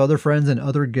we have other friends in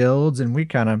other guilds and we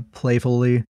kind of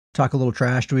playfully talk a little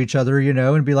trash to each other, you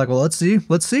know, and be like, well, let's see.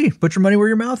 Put your money where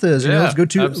your mouth is. You know, let's go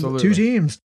 2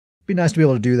 teams. It'd be nice to be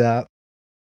able to do that.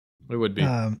 It would be.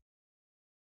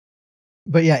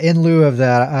 But yeah, in lieu of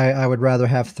that, I would rather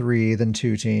have 3 than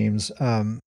 2 teams.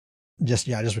 Just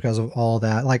because of all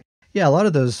that. Like, yeah, a lot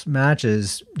of those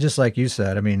matches, just like you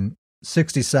said, I mean,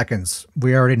 60 seconds,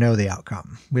 we already know the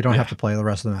outcome. We don't have to play the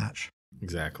rest of the match.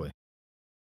 Exactly.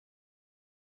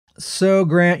 So,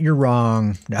 Grant, you're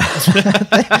wrong. No.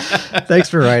 Thanks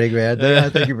for writing, man.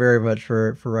 Thank you very much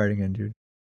for writing in, dude.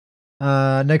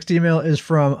 Next email is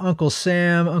from Uncle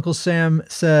Sam. Uncle Sam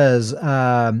says,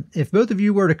 if both of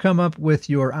you were to come up with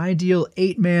your ideal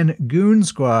 8-man goon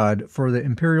squad for the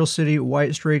Imperial City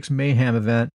White Strakes Mayhem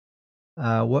event,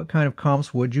 what kind of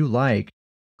comps would you like?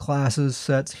 Classes,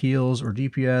 sets, heals, or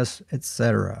DPS,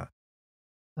 etc.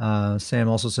 Sam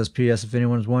also says, P.S. if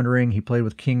anyone's wondering, he played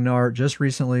with King Nar just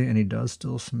recently, and he does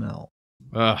still smell.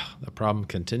 The problem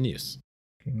continues.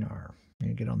 King Nar. I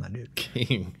need to get on that, dude.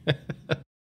 King.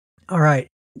 All right,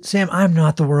 Sam, I'm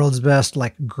not the world's best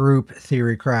like group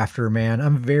theory crafter, man.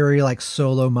 I'm very like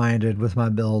solo minded with my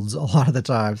builds a lot of the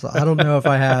time. So I don't know if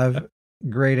I have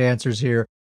great answers here,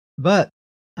 but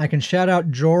I can shout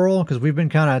out Jorl because we've been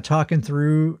kind of talking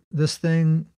through this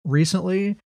thing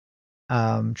recently,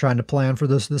 trying to plan for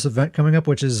this event coming up,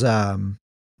 which is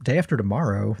day after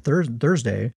tomorrow,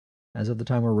 Thursday, as of the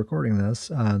time we're recording this,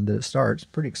 that it starts.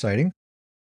 Pretty exciting.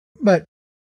 But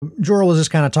Jorl was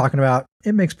just kind of talking about,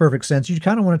 it makes perfect sense. You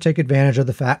kind of want to take advantage of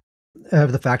the fact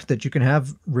that you can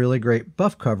have really great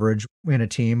buff coverage in a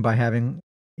team by having,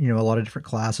 you know, a lot of different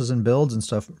classes and builds and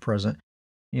stuff present.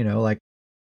 You know, like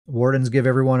Wardens give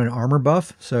everyone an armor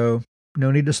buff, so no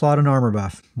need to slot an armor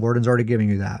buff. Warden's already giving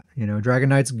you that. You know, Dragon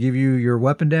Knights give you your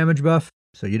weapon damage buff,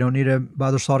 so you don't need to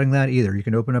bother slotting that either. You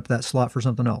can open up that slot for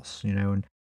something else, you know, and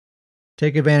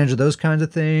take advantage of those kinds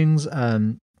of things.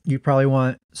 You probably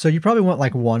want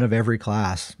like one of every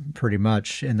class pretty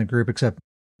much in the group, except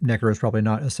Necro is probably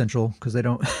not essential because they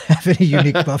don't have any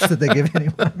unique buffs that they give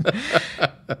anyone.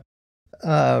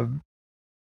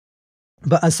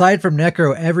 But aside from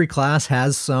Necro, every class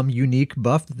has some unique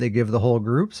buff that they give the whole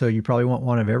group. So you probably want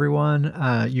one of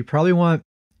everyone. You probably want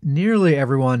nearly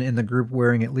everyone in the group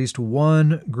wearing at least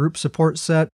one group support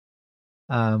set.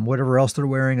 Whatever else they're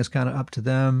wearing is kind of up to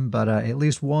them, but at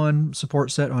least one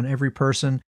support set on every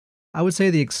person. I would say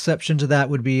the exception to that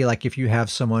would be like if you have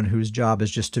someone whose job is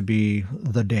just to be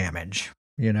the damage,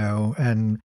 you know,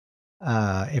 and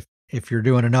if you're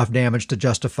doing enough damage to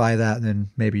justify that, then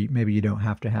maybe you don't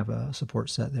have to have a support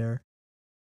set there.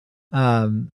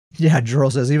 Yeah, Jorl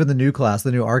says even the new class,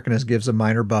 the new Arcanist, gives a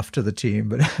minor buff to the team,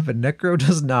 but Necro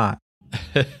does not.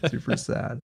 Super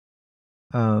sad.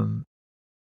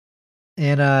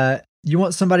 You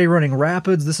want somebody running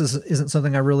rapids. This isn't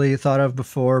something I really thought of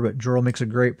before, but Jorl makes a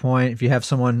great point. If you have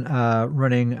someone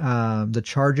running the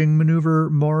charging maneuver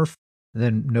morph,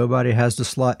 then nobody has to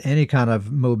slot any kind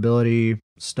of mobility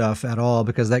stuff at all,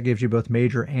 because that gives you both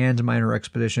major and minor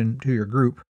expedition to your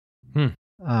group.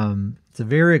 It's a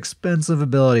very expensive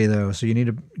ability, though, so you need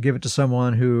to give it to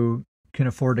someone who can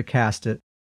afford to cast it.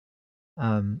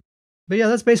 But yeah,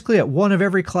 that's basically it. One of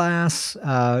every class.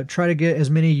 Try to get as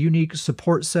many unique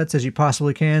support sets as you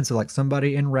possibly can. So like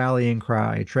somebody in Rallying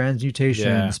Cry,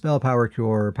 Transmutation, Spell Power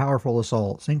Cure, Powerful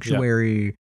Assault,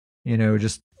 Sanctuary. You know,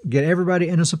 just get everybody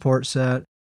in a support set.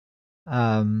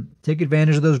 Take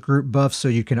advantage of those group buffs so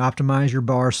you can optimize your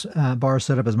bar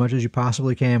setup as much as you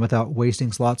possibly can without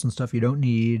wasting slots and stuff you don't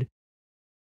need.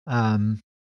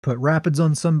 Put rapids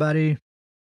on somebody,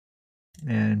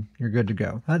 and you're good to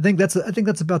go. I think that's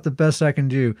about the best I can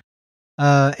do.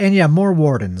 And yeah, more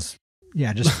Wardens.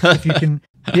 Yeah, just if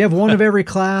you have one of every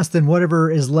class, then whatever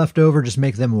is left over, just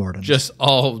make them Wardens. Just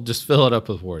fill it up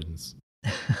with Wardens.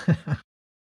 I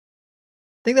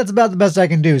think that's about the best I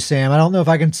can do, Sam. I don't know if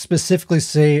I can specifically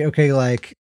say, okay,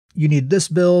 like you need this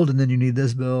build and then you need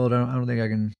this build. I don't think I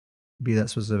can be that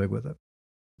specific with it.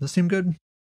 Does this seem good?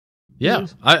 Yeah,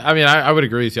 I mean, I would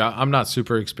agree with you. I'm not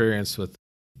super experienced with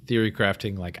theory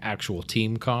crafting, like actual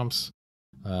team comps.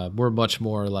 We're much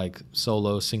more like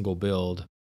solo, single build.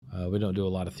 We don't do a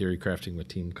lot of theory crafting with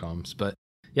team comps, but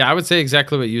yeah, I would say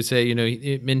exactly what you say.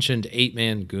 It mentioned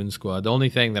 8-man goon squad. The only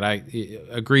thing that I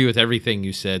agree with everything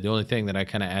you said. The only thing that I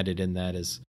kind of added in that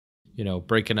is,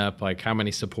 breaking up like how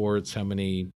many supports, how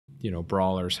many,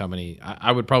 brawlers, how many.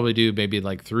 I would probably do maybe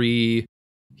like 3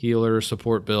 healer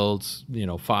support builds,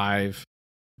 5.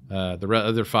 The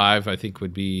other 5 I think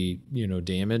would be,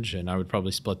 damage, and I would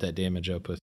probably split that damage up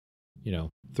with, 3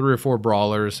 or 4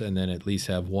 brawlers, and then at least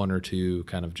have 1 or 2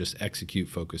 kind of just execute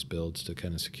focus builds to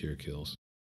kind of secure kills.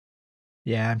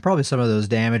 Yeah, and probably some of those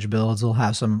damage builds will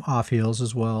have some off heals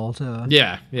as well.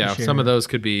 Yeah. Some of those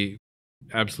could be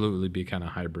absolutely be kind of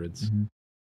hybrids. Mm-hmm.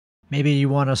 Maybe you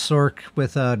want a Sork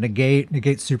with negate.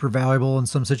 Negate's super valuable in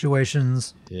some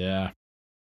situations. Yeah.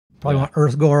 Probably want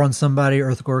Earthgore on somebody.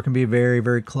 Earthgore can be very,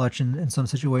 very clutch in some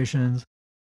situations.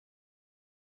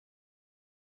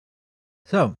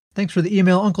 So, thanks for the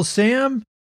email, Uncle Sam.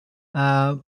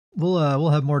 We'll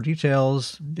have more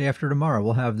details day after tomorrow.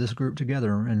 We'll have this group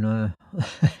together, and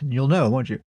you'll know, won't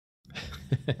you?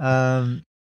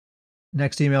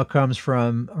 Next email comes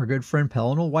from our good friend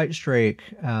Pellinal Whitestrake.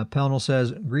 Pellinal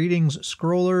says, "Greetings,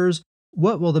 scrollers.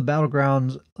 What will the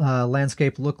Battlegrounds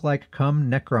landscape look like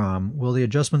come Necrom? Will the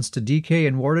adjustments to DK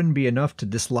and Warden be enough to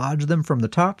dislodge them from the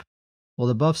top? Will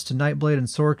the buffs to Nightblade and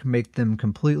Sork make them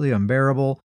completely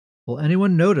unbearable? Will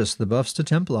anyone notice the buffs to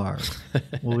Templar?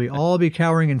 Will we all be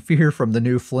cowering in fear from the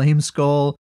new Flame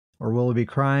Skull, or will we be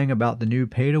crying about the new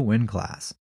pay-to-win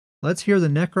class? Let's hear the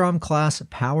Necrom class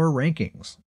power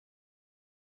rankings."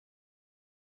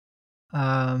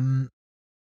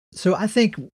 So I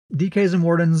think DKs and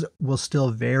Wardens will still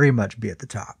very much be at the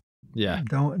top. Yeah.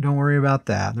 Don't worry about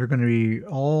that. They're going to be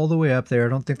all the way up there. I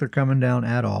don't think they're coming down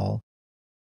at all.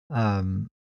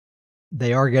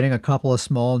 They are getting a couple of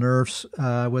small nerfs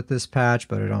with this patch,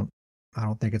 but I don't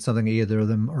think it's something either of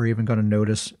them are even going to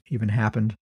notice even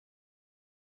happened.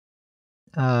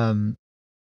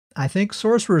 I think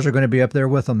sorcerers are going to be up there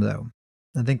with them, though.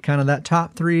 I think kind of that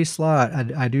top 3 slot,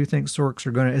 I do think Sorks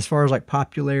are going to, as far as like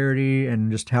popularity and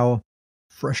just how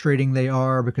frustrating they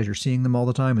are because you're seeing them all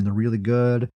the time and they're really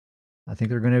good, I think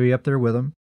they're going to be up there with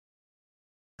them.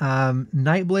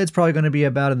 Nightblade's probably going to be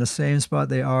about in the same spot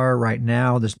they are right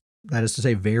now. That is to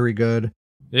say, very good.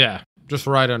 Yeah, just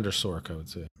right under Sork, I would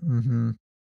say. Mm-hmm.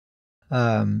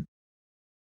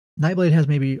 Nightblade has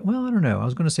maybe, well, I don't know. I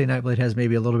was going to say Nightblade has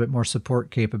maybe a little bit more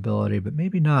support capability, but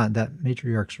maybe not. That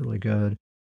Matriarch's really good.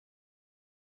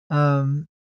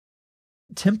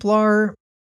 Templar,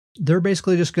 they're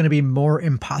basically just going to be more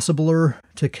impossibler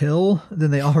to kill than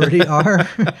they already are.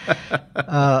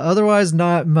 Otherwise,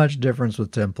 not much difference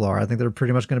with Templar. I think they're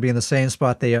pretty much going to be in the same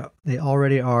spot they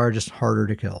already are, just harder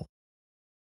to kill.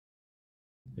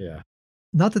 Yeah.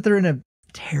 Not that they're in a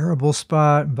terrible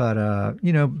spot, but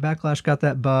Backlash got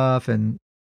that buff, and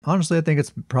honestly I think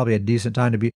it's probably a decent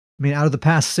time to be, I mean, out of the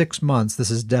past 6 months,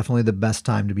 this is definitely the best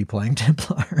time to be playing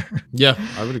Templar. Yeah,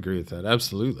 I would agree with that.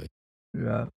 Absolutely.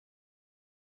 Yeah.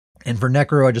 And for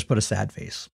Necro, I just put a sad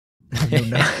face. I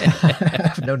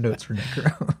have no notes for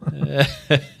Necro.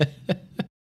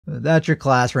 That's your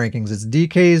class rankings. It's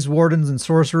DKs, Wardens, and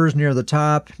Sorcerers near the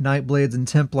top. Nightblades and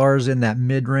Templars in that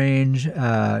mid-range.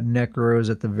 Necros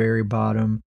at the very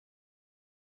bottom.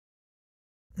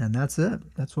 And that's it.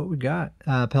 That's what we got.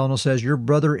 Pellinal says, "Your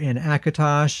brother in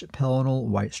Akatosh, Pellinal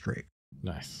Whitestrake."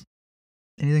 Nice.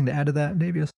 Anything to add to that,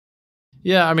 Davius?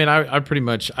 Yeah, I mean, I pretty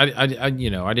much, I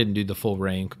didn't do the full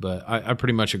rank, but I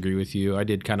pretty much agree with you. I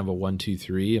did kind of a 1, 2,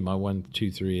 3, and my 1,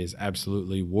 2, 3 is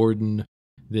absolutely Warden,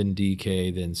 then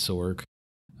DK, then Sork.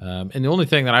 And the only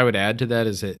thing that I would add to that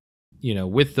is that,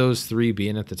 with those 3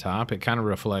 being at the top, it kind of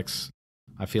reflects,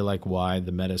 I feel like, why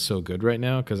the meta is so good right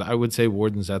now, because I would say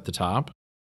Warden's at the top,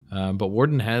 but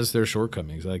Warden has their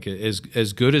shortcomings. Like,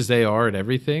 as good as they are at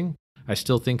everything, I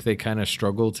still think they kind of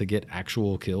struggle to get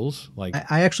actual kills. Like,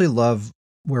 I actually love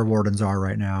where Wardens are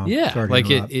right now. Yeah, like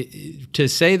to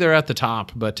say they're at the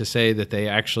top, but to say that they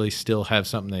actually still have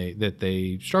something that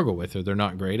they struggle with or they're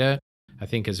not great at, I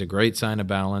think is a great sign of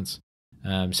balance.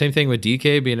 Same thing with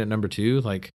DK being at number 2.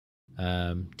 Like,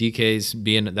 DK's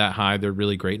being at that high, they're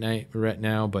really great right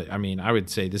now. But I mean, I would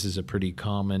say this is a pretty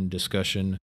common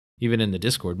discussion, even in the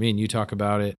Discord. Me and you talk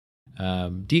about it.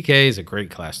 DK is a great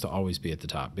class to always be at the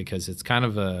top because it's kind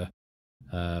of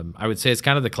I would say it's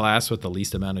kind of the class with the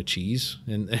least amount of cheese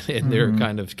in their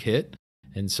kind of kit.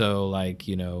 And so, like,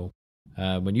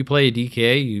 when you play a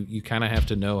DK, you kind of have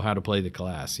to know how to play the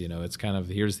class. It's kind of,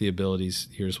 here's the abilities,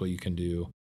 here's what you can do.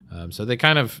 So they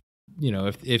kind of,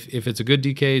 if it's a good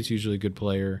DK, it's usually a good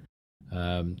player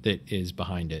that is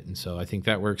behind it. And so I think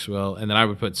that works well. And then I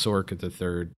would put Sork at the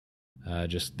third.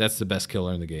 Just that's the best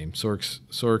killer in the game.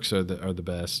 Sorks are the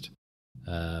best.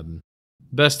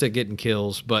 Best at getting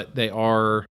kills, but they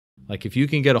are like, if you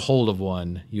can get a hold of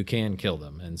one, you can kill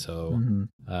them. And so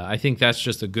I think that's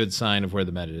just a good sign of where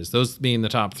the meta is. Those being the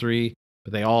top three,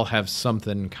 but they all have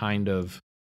something kind of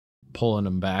pulling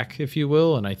them back, if you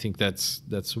will. And I think that's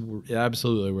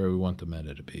absolutely where we want the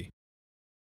meta to be.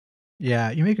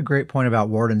 Yeah, you make a great point about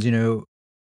Wardens.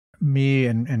 Me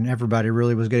and everybody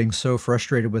really was getting so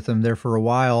frustrated with them there for a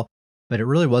while, but it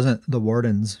really wasn't the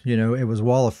Wardens. It was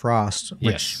Wall of Frost,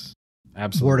 which Yes,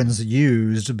 absolutely. Wardens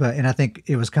used, and I think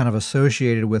it was kind of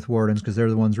associated with Wardens because they're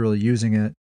the ones really using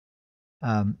it.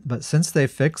 But since they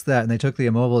fixed that and they took the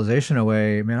immobilization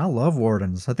away, man, I love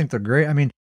Wardens. I think they're great. I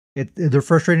mean, they're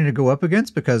frustrating to go up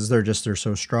against because they're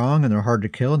so strong and they're hard to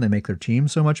kill and they make their team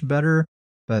so much better.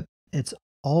 But it's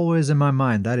always in my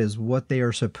mind that is what they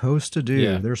are supposed to do.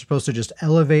 Yeah. They're supposed to just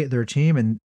elevate their team,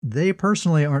 and they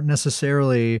personally aren't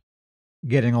necessarily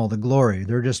getting all the glory.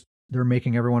 They're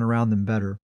making everyone around them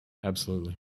better.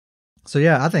 Absolutely. So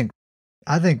yeah, I think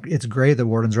it's great that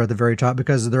Wardens are at the very top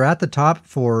because they're at the top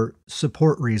for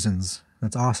support reasons.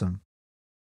 That's awesome.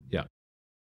 Yeah.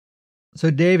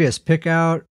 So Davius, pick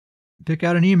out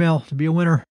an email to be a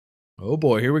winner. Oh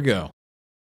boy, here we go.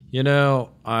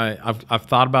 I've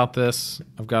thought about this.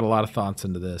 I've got a lot of thoughts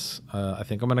into this. I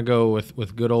think I'm going to go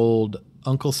with good old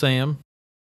Uncle Sam.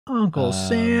 Uncle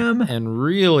Sam. And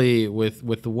really,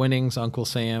 with the winnings, Uncle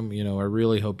Sam, I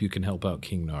really hope you can help out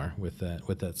Kingnar with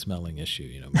that smelling issue.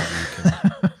 Maybe you can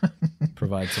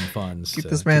provide some funds. Get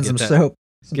this man some soap.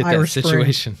 Get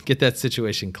that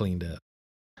situation cleaned up.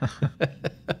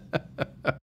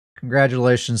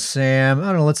 Congratulations, Sam. I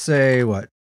don't know. Let's say what,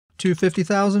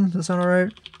 250,000. Does that sound all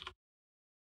right?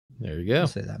 There you go. I'll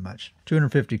say that much.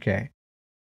 250K.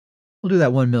 We'll do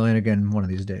that 1 million again one of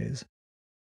these days.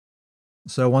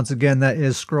 So once again, that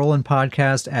is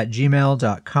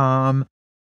scrollandpodcast@gmail.com.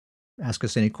 Ask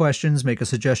us any questions, make a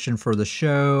suggestion for the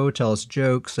show, tell us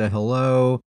jokes, say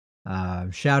hello,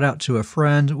 shout out to a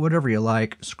friend, whatever you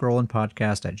like.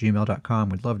 Scrollandpodcast@gmail.com.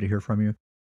 We'd love to hear from you.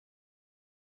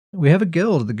 We have a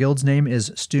guild. The guild's name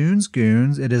is Stoons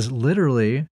Goons. It is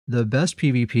literally the best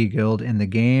PvP guild in the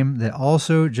game that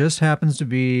also just happens to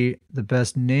be the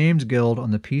best named guild on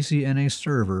the PCNA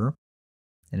server.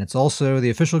 And it's also the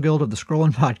official guild of the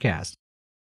Scrolling Podcast.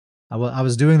 I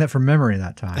was doing that from memory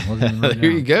that time.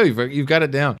 Here you go. You've got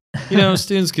it down.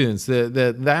 Stoons Goons,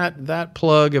 that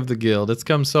plug of the guild, it's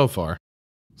come so far.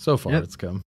 So far, yep. It's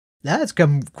come. That's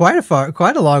come quite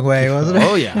a long way, wasn't it?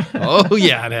 Oh, yeah. Oh,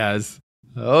 yeah, it has.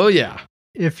 Oh, yeah.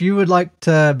 If you would like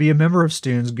to be a member of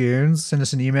Stoons Goons, send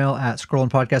us an email at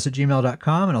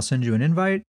scrollandpodcast@gmail.com and I'll send you an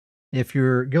invite. If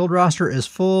your guild roster is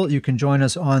full, you can join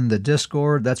us on the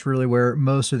Discord. That's really where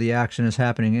most of the action is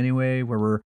happening anyway, where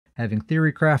we're having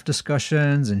theorycraft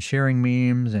discussions and sharing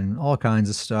memes and all kinds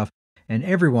of stuff. And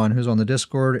everyone who's on the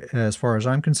Discord, as far as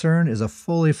I'm concerned, is a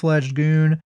fully fledged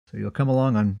goon. So you'll come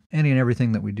along on any and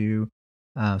everything that we do.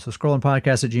 So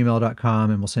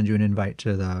scrollandpodcast@gmail.com and we'll send you an invite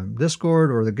to the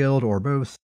Discord or the guild or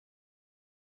both.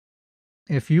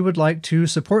 If you would like to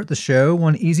support the show,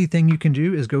 one easy thing you can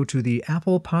do is go to the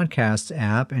Apple Podcasts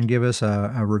app and give us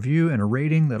a review and a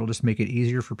rating. That'll just make it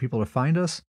easier for people to find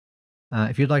us.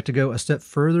 If you'd like to go a step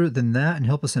further than that and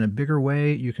help us in a bigger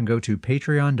way, you can go to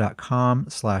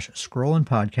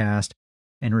patreon.com/scrollandpodcast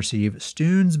and receive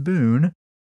Stoons Boon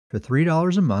for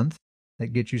 $3 a month.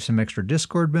 That gets you some extra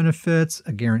Discord benefits,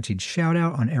 a guaranteed shout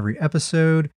out on every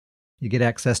episode. You get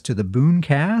access to the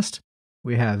Booncast.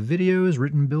 We have videos,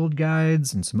 written build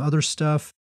guides, and some other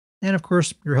stuff. And of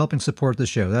course, you're helping support the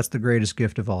show. That's the greatest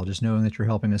gift of all, just knowing that you're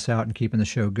helping us out and keeping the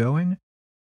show going.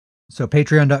 So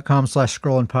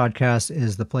patreon.com/scrollandpodcast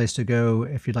is the place to go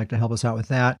if you'd like to help us out with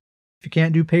that. If you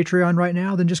can't do Patreon right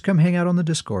now, then just come hang out on the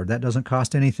Discord. That doesn't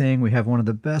cost anything. We have one of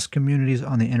the best communities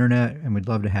on the internet, and we'd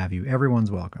love to have you. Everyone's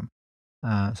welcome.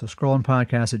 So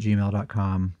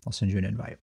scrollandpodcast@gmail.com. I'll send you an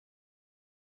invite.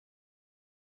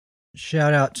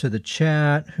 Shout out to the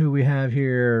chat. Who we have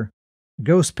here?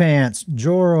 Ghost Pants,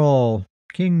 Jorl,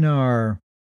 Kingnar,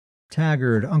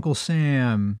 Taggart, Uncle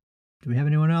Sam. Do we have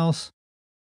anyone else?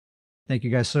 Thank you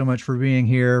guys so much for being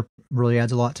here. Really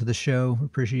adds a lot to the show.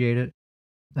 Appreciate it.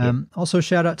 Also,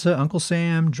 shout out to Uncle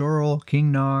Sam, Jorl,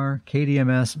 Kingnar,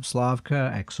 KDMS,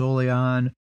 Slavka,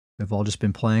 Axolion. We've all just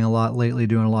been playing a lot lately,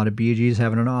 doing a lot of BGs,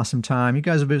 having an awesome time. You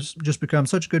guys have just become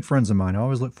such good friends of mine. I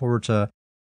always look forward to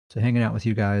hanging out with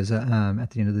you guys at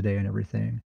the end of the day and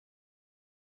everything.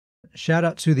 Shout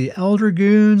out to the Elder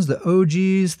Goons, the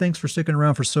OGs. Thanks for sticking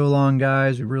around for so long,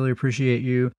 guys. We really appreciate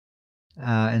you.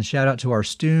 And shout out to our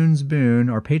Stoons Boon,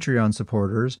 our Patreon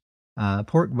supporters,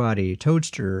 Pork Body,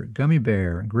 Toadster, Gummy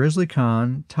Bear, Grizzly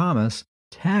Khan, Thomas,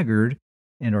 Taggart,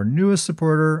 and our newest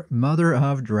supporter, Mother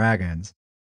of Dragons.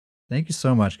 Thank you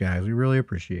so much, guys. We really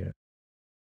appreciate it.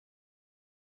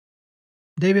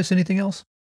 Davis, anything else?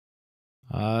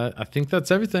 I think that's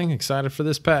everything. Excited for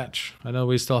this patch. I know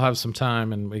we still have some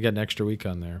time and we got an extra week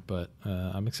on there, but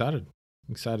I'm excited.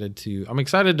 I'm excited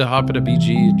to hop into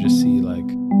BG and just see like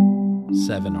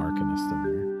 7 Arcanists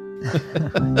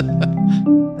in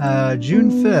there. June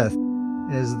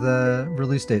 5th is the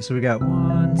release date. So we got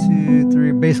 1, 2,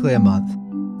 3, basically a month.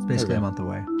 It's basically a month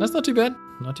away. That's not too bad.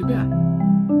 Not too bad.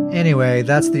 Anyway,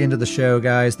 that's the end of the show,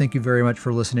 guys. Thank you very much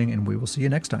for listening, and we will see you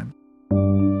next time.